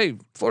hey,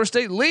 Florida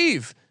State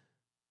leave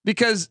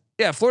because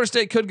Florida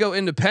State could go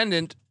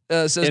independent.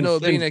 Says Noah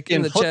Beanick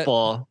in the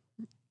football.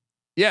 chat.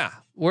 Yeah.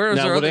 Where is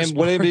Now, our other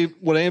sport?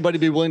 would anybody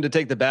be willing to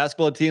take the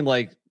basketball team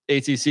like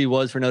ACC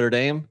was for Notre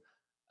Dame?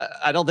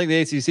 I don't think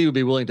the ACC would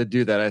be willing to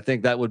do that. I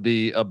think that would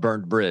be a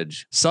burned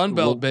bridge. Sun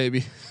Belt,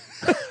 baby.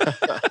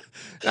 I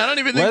don't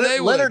even think they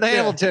would. Leonard Yeah.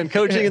 Hamilton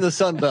coaching in the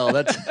Sun Belt.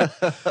 That's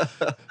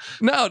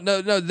No.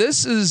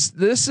 This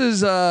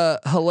is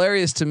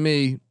hilarious to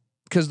me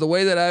because the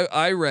way that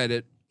I read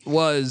it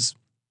was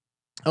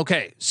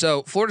okay.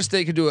 So Florida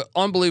State could do an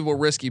unbelievable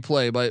risky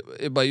play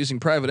by using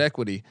private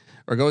equity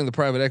or going the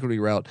private equity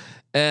route.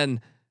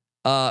 And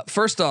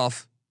first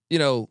off,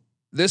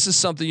 this is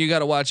something you got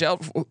to watch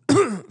out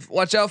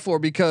for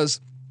because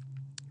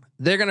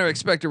they're going to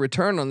expect a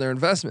return on their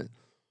investment.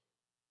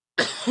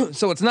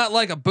 So it's not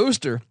like a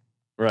booster.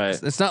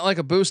 right. It's not like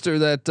a booster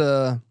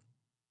that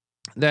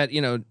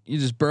you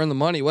just burn the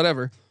money,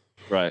 whatever.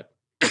 Right.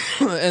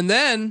 and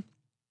then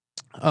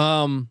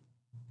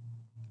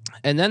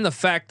the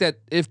fact that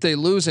if they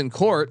lose in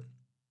court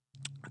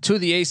to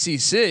the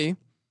ACC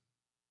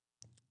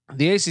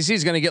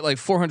is going to get like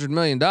 $400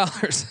 million.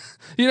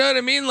 You know what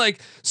I mean? Like,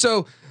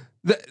 so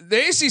the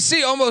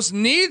ACC almost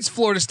needs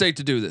Florida State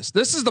to do this.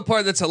 This is the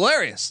part that's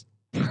hilarious.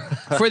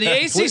 For the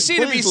ACC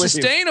to be Please leave.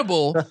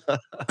 sustainable,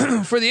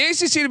 for the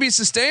ACC to be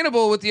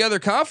sustainable with the other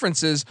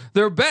conferences,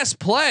 their best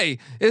play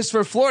is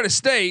for Florida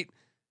State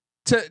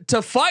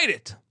to fight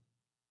it.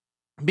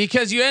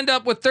 Because you end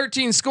up with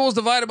 13 schools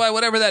divided by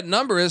whatever that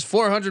number is,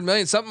 400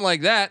 million, something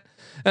like that.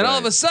 And all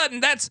of a sudden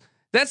that's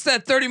that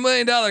 $30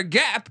 million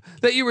gap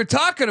that you were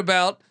talking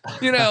about,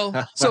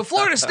 So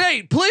Florida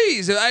State,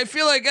 please. I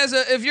feel like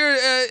if you're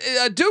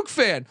a Duke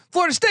fan,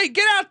 Florida State,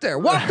 get out there,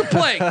 walk the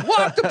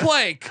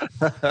plank.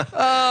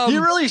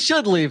 You really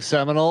should leave,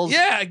 Seminoles.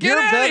 Yeah, get You're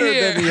outta better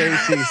here. than the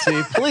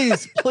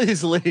ACC.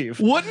 Please leave.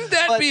 Wouldn't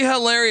that be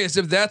hilarious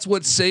if that's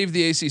what saved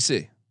the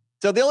ACC?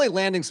 So the only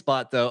landing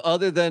spot, though,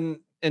 other than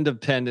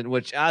independent,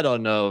 which I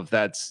don't know if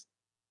that's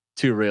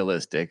too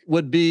realistic,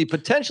 would be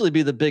potentially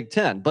be the Big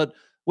Ten. But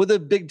would the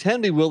Big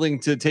Ten be willing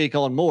to take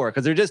on more?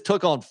 Because they just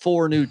took on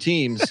 4 new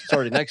teams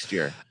starting next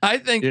year. I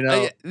think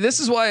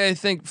this is why I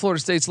think Florida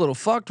State's a little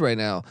fucked right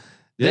now.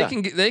 Yeah.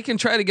 They can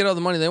try to get all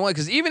the money they want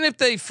because even if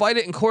they fight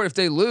it in court, if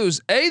they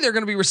lose, they're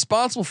going to be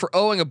responsible for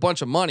owing a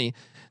bunch of money.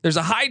 There's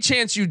a high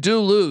chance you do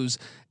lose,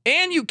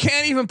 and you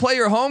can't even play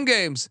your home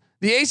games.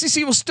 The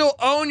ACC will still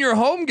own your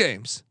home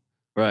games.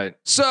 Right.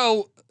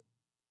 So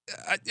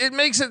it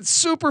makes it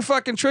super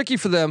fucking tricky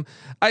for them.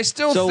 I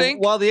still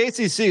think while the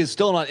ACC is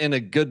still not in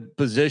a good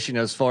position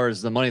as far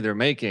as the money they're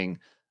making,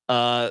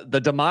 the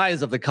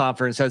demise of the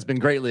conference has been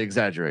greatly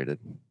exaggerated.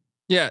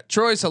 Yeah,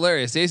 Troy's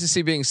hilarious. The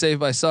ACC being saved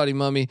by Saudi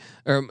money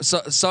would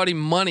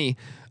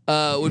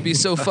be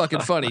so fucking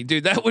funny,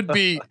 dude. That would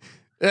be.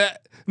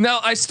 Now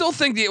I still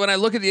think when I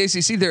look at the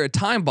ACC, they're a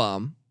time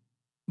bomb,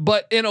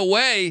 but in a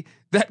way,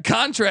 that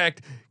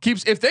contract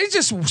keeps. If they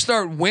just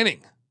start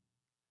winning.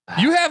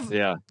 You have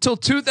till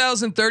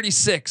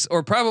 2036,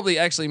 or probably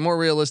actually more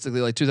realistically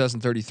like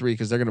 2033,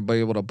 because they're going to be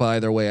able to buy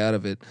their way out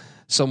of it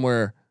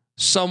somewhere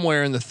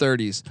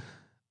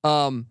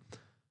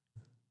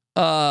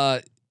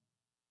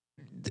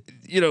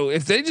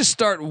if they just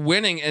start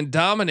winning and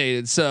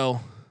dominated. So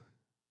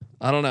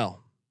I don't know.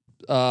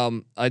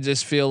 I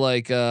just feel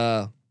like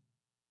all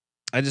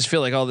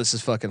this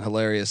is fucking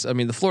hilarious. I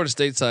mean, the Florida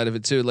State side of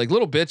it too, like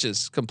little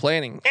bitches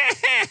complaining.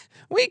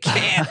 we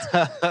can't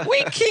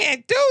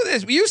do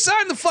this. You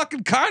signed the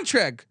fucking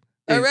contract.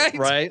 All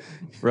right.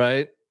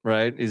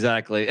 Right.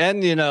 Exactly.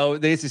 And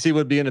the ACC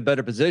would be in a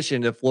better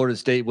position if Florida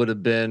State would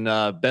have been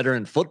better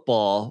in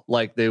football,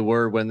 like they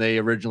were when they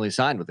originally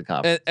signed with the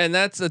conference. And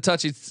that's a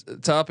touchy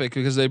topic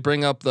because they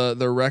bring up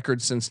the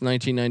record since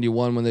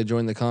 1991 when they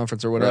joined the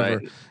conference or whatever.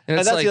 Right. And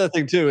that's the other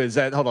thing too, is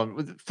that, hold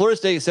on, Florida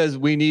State says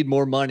we need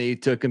more money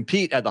to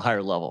compete at the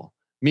higher level,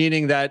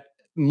 meaning that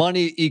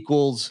money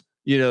equals,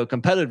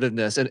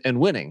 competitiveness and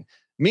winning.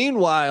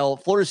 Meanwhile,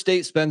 Florida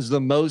State spends the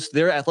most,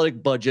 their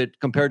athletic budget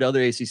compared to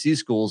other ACC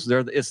schools,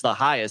 it's the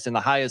highest and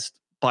the highest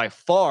by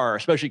far,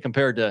 especially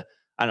compared to,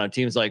 I don't know,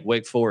 teams like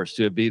Wake Forest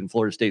who have beaten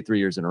Florida State 3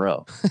 years in a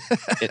row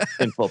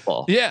in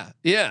football. Yeah.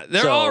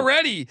 They're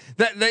already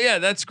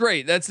that's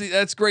great.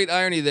 That's great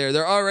irony there.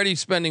 They're already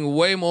spending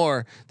way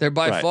more. They're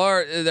by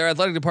far, their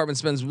athletic department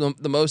spends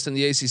the most in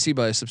the ACC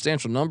by a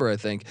substantial number, I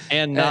think.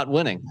 And not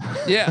winning.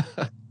 Yeah.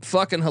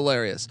 Fucking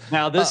hilarious.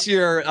 Now this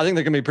year, I think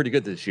they're going to be pretty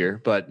good this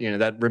year, but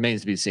that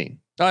remains to be seen.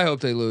 I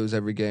hope they lose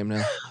every game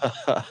now.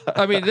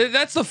 I mean,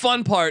 that's the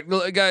fun part,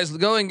 guys.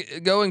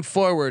 Going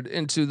forward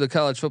into the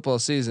college football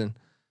season,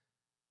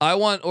 I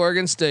want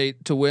Oregon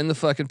State to win the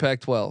fucking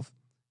Pac-12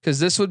 because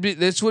this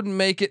would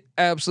make it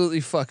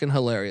absolutely fucking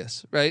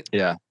hilarious, right?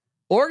 Yeah.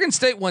 Oregon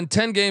State won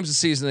 10 games a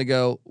season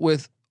ago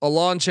with a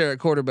lawn chair at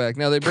quarterback.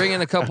 Now they bring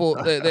in a couple.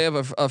 they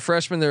have a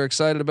freshman they're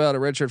excited about, a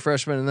redshirt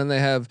freshman, and then they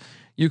have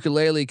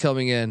Ukulele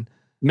coming in,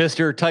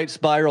 Mr. Tight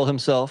Spiral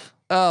himself.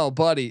 Oh,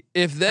 buddy,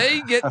 if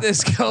they get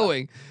this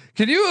going,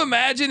 can you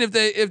imagine if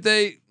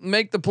they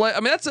make the play? I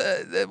mean,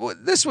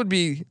 this would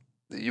be.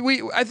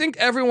 I think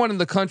everyone in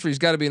the country's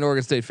got to be an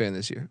Oregon State fan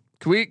this year.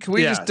 Can we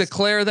just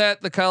declare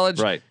that the college,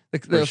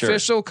 the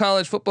official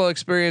college football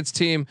experience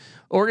team,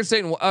 Oregon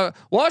State and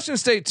Washington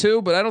State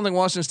too, but I don't think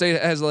Washington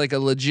State has like a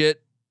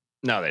legit.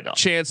 No, they don't.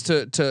 Chance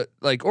to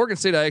like Oregon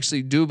State. I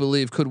actually do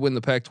believe could win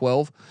the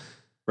Pac-12.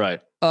 Right.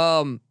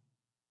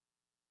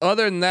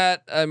 Other than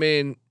that, I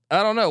mean,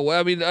 I don't know.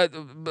 I mean,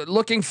 but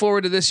looking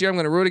forward to this year, I'm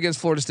going to root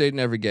against Florida State in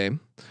every game.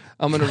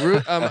 I'm going to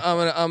root.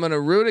 I'm going to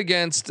root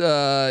against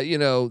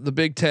the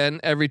Big Ten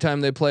every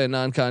time they play a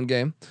non-con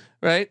game.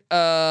 Right.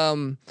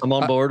 I'm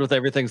on board with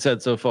everything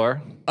said so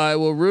far. I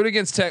will root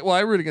against Tech. Well,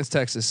 I root against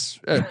Texas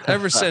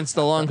ever since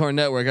the Longhorn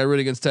Network. I root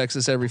against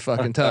Texas every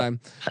fucking time.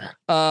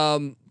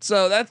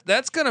 So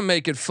that's going to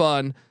make it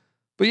fun.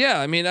 But yeah,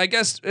 I mean, I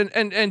guess,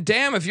 and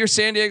damn, if you're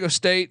San Diego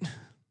State,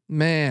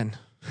 man.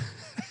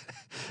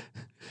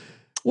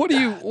 What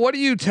do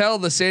you tell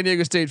the San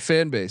Diego State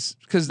fan base?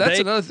 Because that's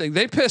another thing.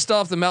 They pissed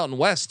off the Mountain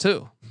West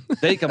too.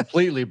 They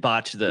completely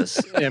botched this.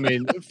 I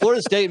mean,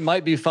 Florida State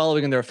might be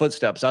following in their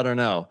footsteps. I don't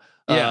know.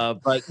 Yeah.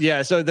 But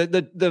yeah, so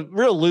the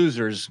real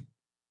losers,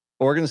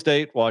 Oregon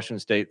State, Washington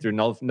State, through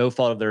no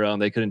fault of their own,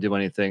 they couldn't do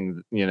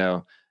anything.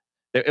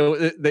 They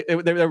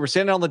were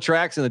standing on the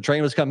tracks and the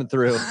train was coming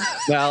through.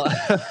 Now,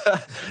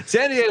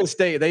 San Diego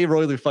State, they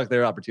royally fucked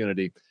their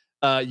opportunity.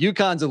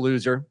 UConn's a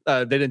loser.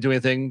 They didn't do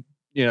anything.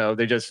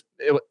 They just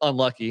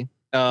unlucky.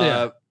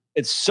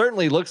 It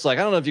certainly looks like,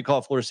 I don't know if you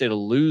call Florida State a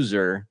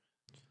loser,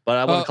 but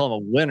I wouldn't call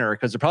them a winner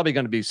because they're probably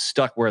going to be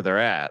stuck where they're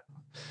at.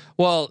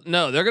 Well,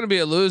 no, they're going to be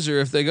a loser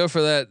if they go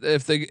for that.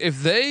 If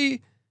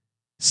they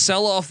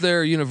sell off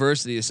their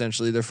university,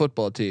 essentially their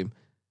football team,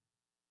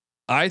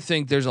 I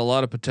think there's a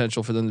lot of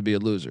potential for them to be a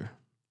loser.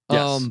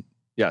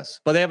 Yes,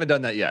 but they haven't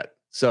done that yet.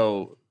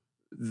 So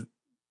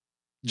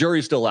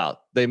jury's still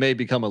out. They may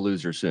become a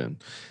loser soon.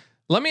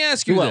 Let me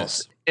ask you Who this.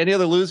 else? Any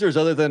other losers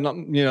other than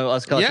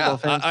us college football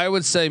fans? I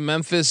would say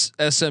Memphis,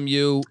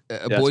 SMU,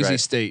 Boise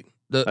State.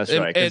 That's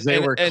right, because they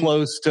were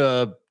close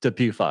to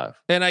P5.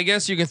 And I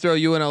guess you can throw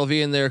UNLV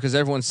in there because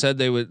everyone said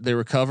they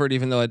were covered,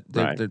 even though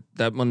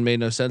that one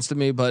made no sense to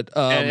me. But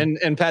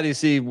and Patty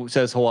C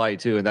says Hawaii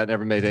too, and that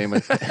never made any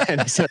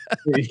sense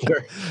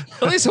either.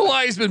 At least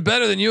Hawaii's been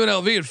better than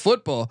UNLV in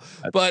football.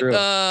 That's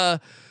true.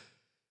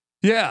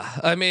 Yeah,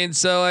 I mean,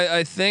 so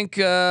I think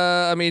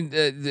I'm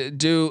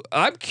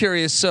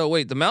curious. So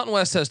wait, the Mountain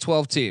West has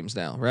 12 teams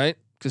now, right?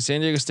 Because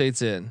San Diego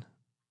State's in.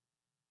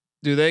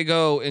 Do they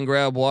go and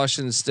grab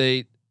Washington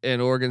State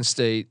and Oregon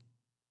State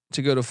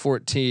to go to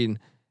 14?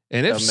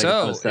 And if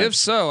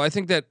so, I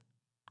think that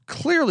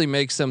clearly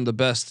makes them the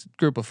best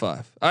group of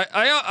 5.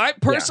 I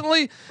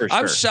personally,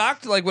 I'm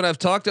shocked. Like when I've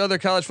talked to other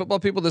college football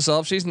people this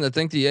offseason that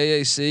think the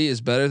AAC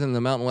is better than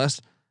the Mountain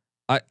West.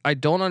 I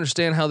don't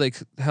understand how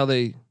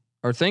they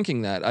are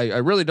thinking that. I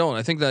really don't.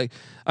 I think that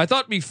I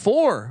thought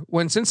before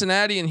when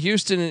Cincinnati and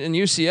Houston and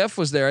UCF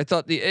was there, I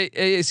thought the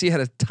AAC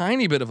had a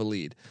tiny bit of a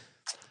lead.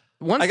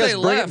 Once they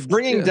left,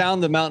 bringing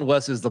down the Mountain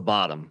West is the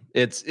bottom.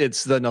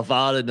 It's the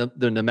Nevada,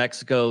 the New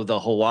Mexico, the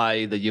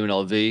Hawaii, the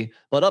UNLV.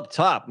 But up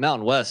top,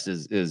 Mountain West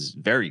is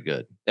very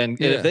good.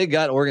 And if they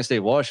got Oregon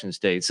State, Washington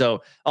State,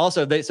 so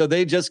also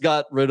they just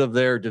got rid of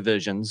their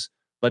divisions.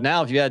 But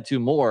now, if you add 2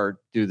 more,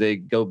 do they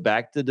go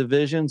back to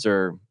divisions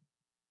or?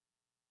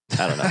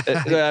 I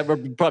don't know. We're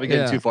probably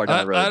getting too far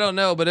down the road. I don't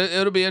know, but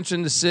it'll be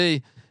interesting to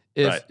see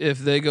if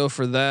they go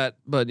for that.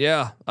 But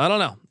yeah, I don't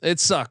know. It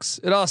sucks.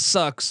 It all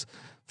sucks.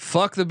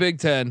 Fuck the Big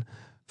Ten.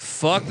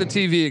 Fuck the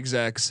TV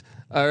execs.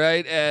 All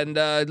right. And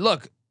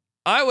look,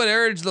 I would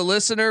urge the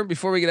listener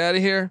before we get out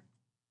of here.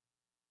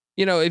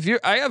 You know,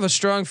 I have a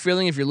strong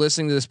feeling if you're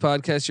listening to this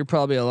podcast, you're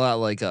probably a lot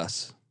like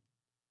us.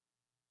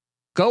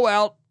 Go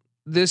out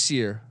this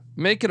year,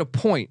 make it a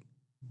point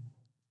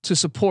to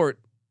support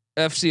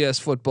FCS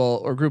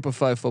football or Group of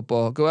 5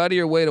 football. Go out of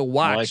your way to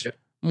watch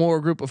more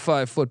Group of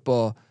 5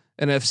 football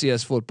and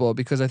FCS football,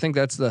 because I think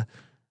that's the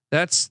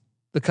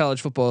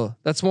college football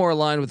that's more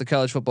aligned with the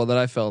college football that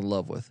I fell in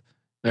love with.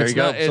 There you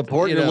go.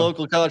 Support your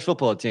local college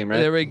football team, right?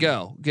 There we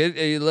go.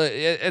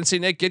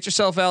 NC Nick, get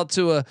yourself out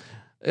to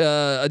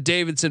a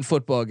Davidson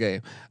football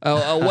game,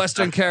 a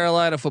Western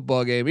Carolina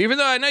football game. Even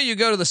though I know you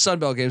go to the Sun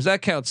Belt games,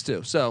 that counts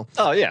too. So,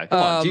 oh yeah,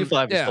 come on,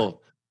 G5 is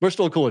we're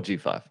still cool at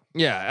G5.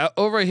 Yeah,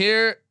 over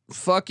here,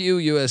 fuck you,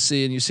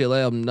 USC and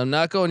UCLA. I'm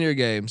not going to your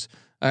games.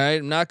 All right,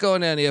 I'm not going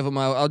to any of them.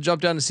 I'll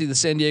jump down to see the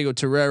San Diego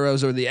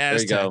Toreros or the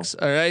Aztecs.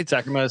 All right,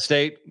 Sacramento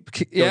State.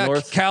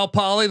 Cal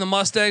Poly, the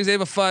Mustangs. They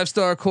have a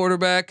 5-star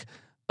quarterback.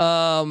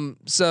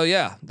 So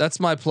yeah, that's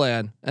my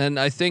plan. And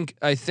I think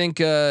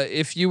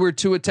if you were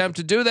to attempt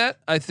to do that,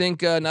 I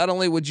think not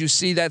only would you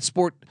see that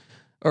sport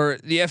or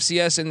the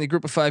FCS and the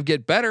Group of 5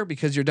 get better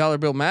because your dollar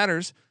bill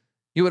matters,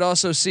 you would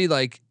also see,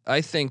 like, I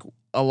think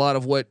a lot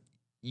of what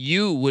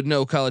you would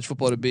know college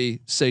football to be,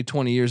 say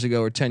 20 years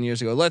ago or 10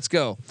 years ago. Let's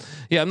go.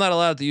 Yeah, I'm not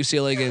allowed at the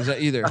UCLA games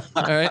either.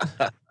 All right.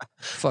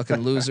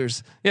 Fucking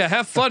losers. Yeah,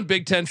 have fun,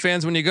 Big Ten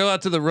fans, when you go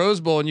out to the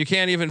Rose Bowl and you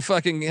can't even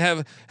fucking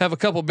have a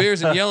couple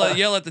beers and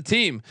yell at the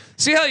team.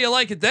 See how you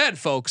like it then,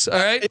 folks. All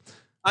right.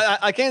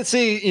 I can't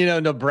see,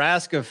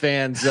 Nebraska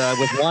fans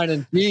with wine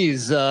and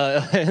cheese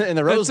in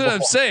the Rose Bowl. That's what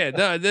I'm saying.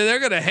 No,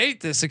 they're gonna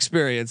hate this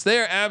experience. They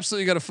are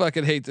absolutely gonna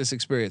fucking hate this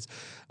experience,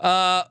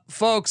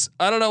 folks.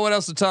 I don't know what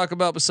else to talk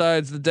about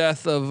besides the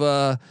death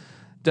of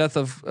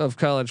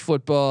college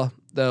football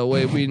the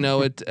way we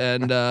know it,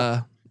 and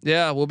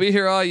yeah, we'll be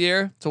here all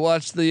year to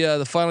watch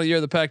the final year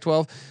of the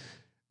Pac-12.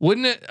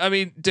 Wouldn't it? I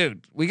mean,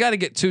 dude, we got to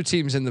get 2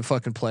 teams in the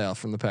fucking playoff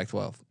from the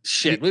Pac-12.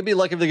 Shit, we'd be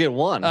lucky if they get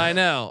 1. I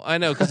know,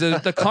 because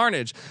the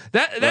carnage.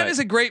 That is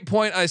a great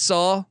point. I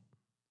saw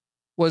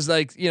was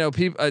like,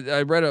 people.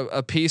 I read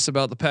a piece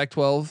about the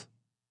Pac-12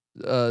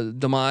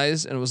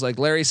 demise, and it was like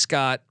Larry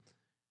Scott,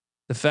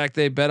 the fact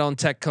they bet on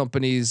tech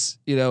companies,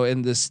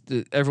 in this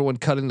everyone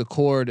cutting the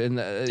cord,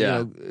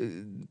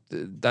 and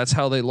that's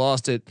how they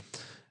lost it.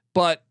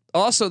 But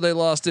also they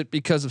lost it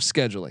because of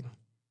scheduling.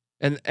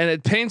 And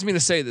it pains me to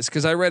say this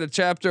because I read a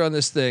chapter on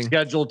this thing.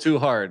 Schedule too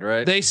hard,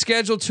 right? They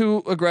scheduled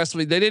too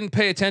aggressively. They didn't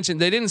pay attention.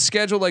 They didn't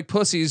schedule like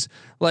pussies.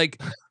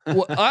 Like,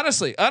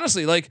 honestly,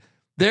 like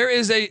there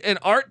is an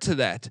art to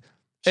that.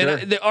 Sure.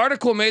 And the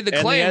article made the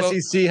claim. The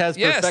SEC has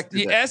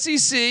perfected the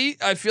SEC.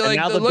 I feel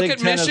like look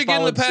at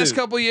Michigan the past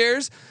couple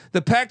years.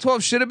 The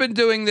Pac-12 should have been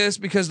doing this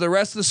because the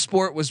rest of the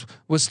sport was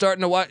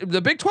starting to watch.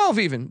 The Big 12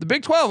 even. The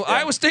Big 12. Yeah.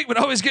 Iowa State would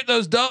always get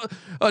those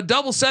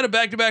double set of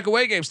back-to-back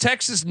away games.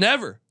 Texas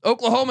never.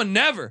 Oklahoma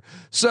never.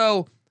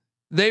 So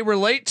they were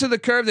late to the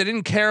curve. They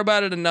didn't care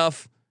about it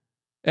enough.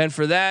 And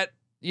for that,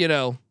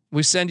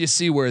 we send you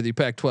seaworthy,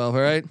 Pac-12. All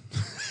right.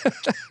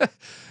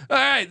 All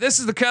right. This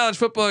is the college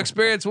football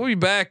experience. We'll be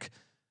back.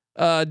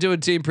 Doing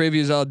team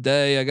previews all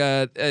day. I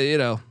got,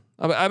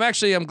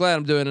 I'm glad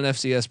I'm doing an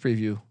FCS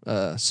preview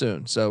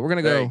soon. So we're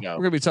gonna go. We're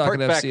gonna be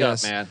talking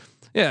FCS, man.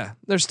 Yeah,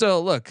 there's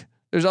still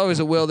there's always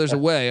a will. There's a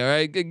way. All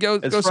right,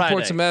 go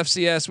support some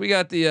FCS. We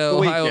got the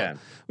Ohio. Weekend.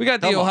 We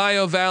got the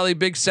Ohio Valley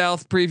Big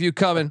South preview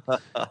coming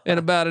in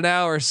about an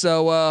hour.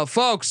 So,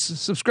 folks,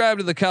 subscribe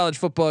to the College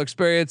Football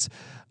Experience.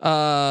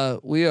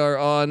 We are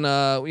on,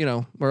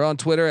 we're on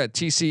Twitter at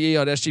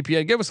TCE on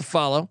SGPN. Give us a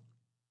follow.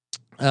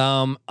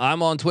 I'm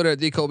on Twitter at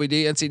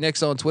DColbyD. NC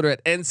Nick's on Twitter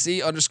at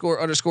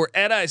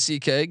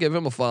NC__NICK. Give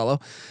him a follow.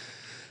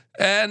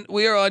 And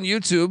we are on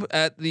YouTube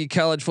at the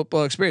College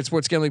Football Experience,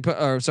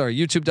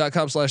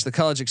 YouTube.com/the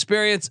College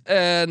Experience.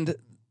 And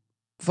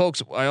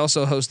folks, I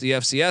also host the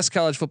FCS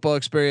College Football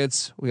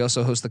Experience. We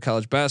also host the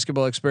College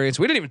Basketball Experience.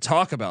 We didn't even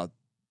talk about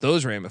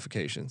those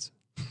ramifications.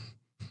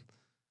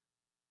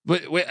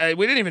 But we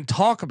didn't even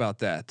talk about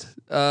that.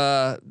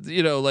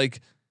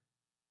 Like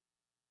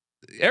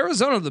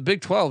Arizona, the Big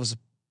 12 is a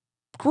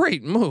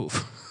great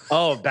move.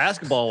 Oh,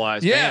 basketball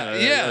wise,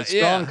 a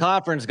strong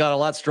conference got a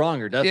lot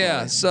stronger. Definitely.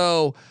 Yeah.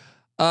 So,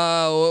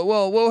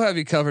 we'll have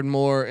you covered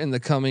more in the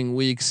coming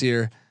weeks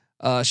here.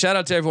 Shout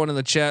out to everyone in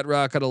the chat,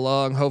 rocking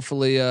along.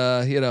 Hopefully,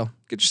 get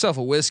yourself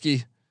a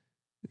whiskey.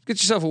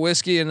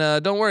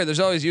 And don't worry, there's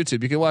always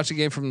YouTube. You can watch a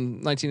game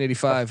from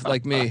 1985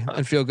 like me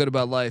and feel good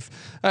about life.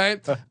 All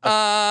right.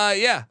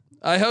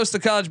 I host the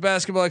College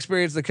Basketball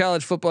Experience, the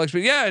College Football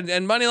Experience. Yeah,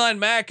 and Moneyline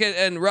Mac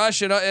and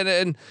Rush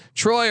and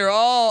Troy are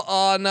all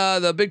on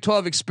the Big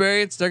 12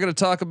 Experience. They're going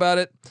to talk about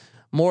it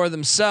more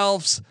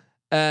themselves.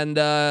 And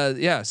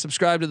yeah,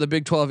 subscribe to the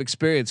Big 12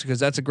 Experience because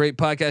that's a great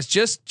podcast.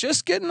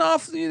 Just getting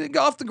off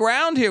the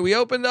ground here. We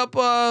opened up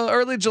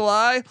early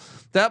July.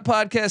 That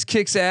podcast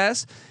kicks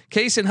ass.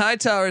 Case in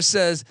Hightower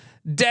says,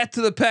 "Death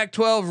to the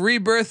Pac-12,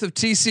 rebirth of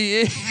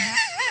TCE."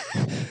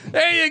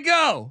 There you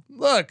go.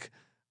 Look,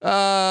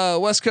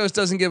 West Coast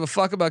doesn't give a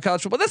fuck about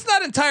college football. That's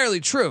not entirely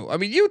true. I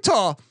mean,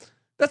 Utah.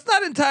 That's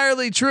not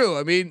entirely true.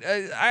 I mean,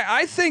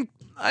 I think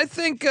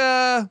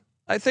whoever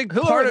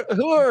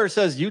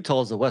says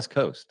Utah is the West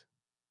Coast.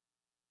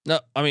 No,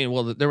 I mean,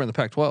 well, they were in the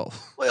Pac-12.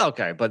 Well,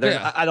 okay, but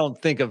I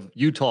don't think of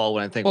Utah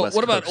when I think West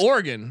what Coast. about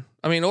Oregon?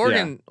 I mean,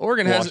 Oregon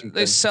has Washington,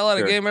 they sell out a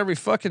sure. game every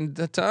fucking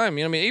time.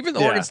 You know what I mean? Even the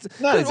Not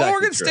exactly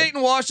Oregon true. State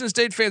and Washington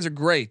State fans are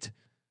great.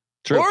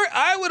 True. Or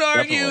I would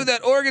argue Definitely.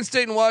 that Oregon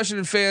State and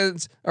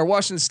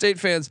Washington State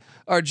fans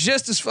are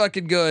just as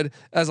fucking good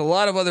as a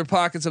lot of other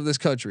pockets of this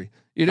country.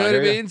 You know what I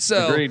hear ya. mean?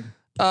 So, Agreed.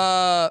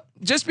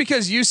 just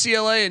because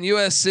UCLA and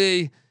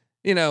USC,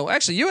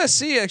 actually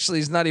USC actually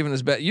is not even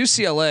as bad.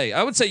 UCLA,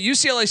 I would say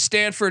UCLA,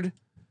 Stanford,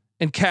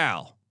 and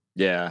Cal.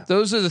 Yeah,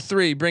 Those are the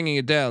three bringing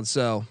it down.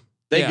 So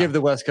they give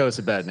the West Coast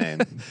a bad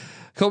name.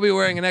 Kobe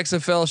wearing an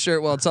XFL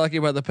shirt while talking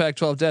about the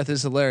Pac-12 death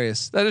is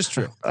hilarious. That is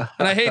true. And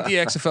I hate the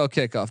XFL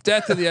kickoff.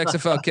 Death to the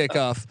XFL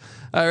kickoff.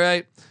 All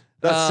right.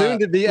 That's soon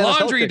to be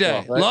Laundry NFL day.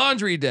 kickoff, right?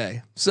 Laundry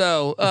day.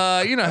 So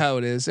you know how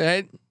it is,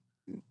 right?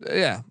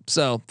 Yeah.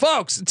 So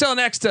folks, until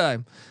next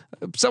time.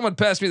 Someone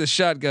pass me the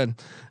shotgun.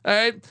 All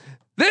right.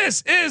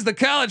 This is the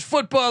College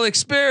Football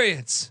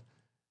Experience.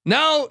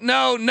 No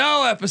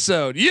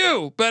episode.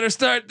 You better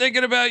start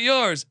thinking about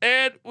yours.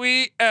 And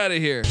we out of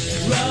here.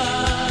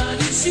 Run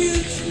and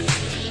shoot.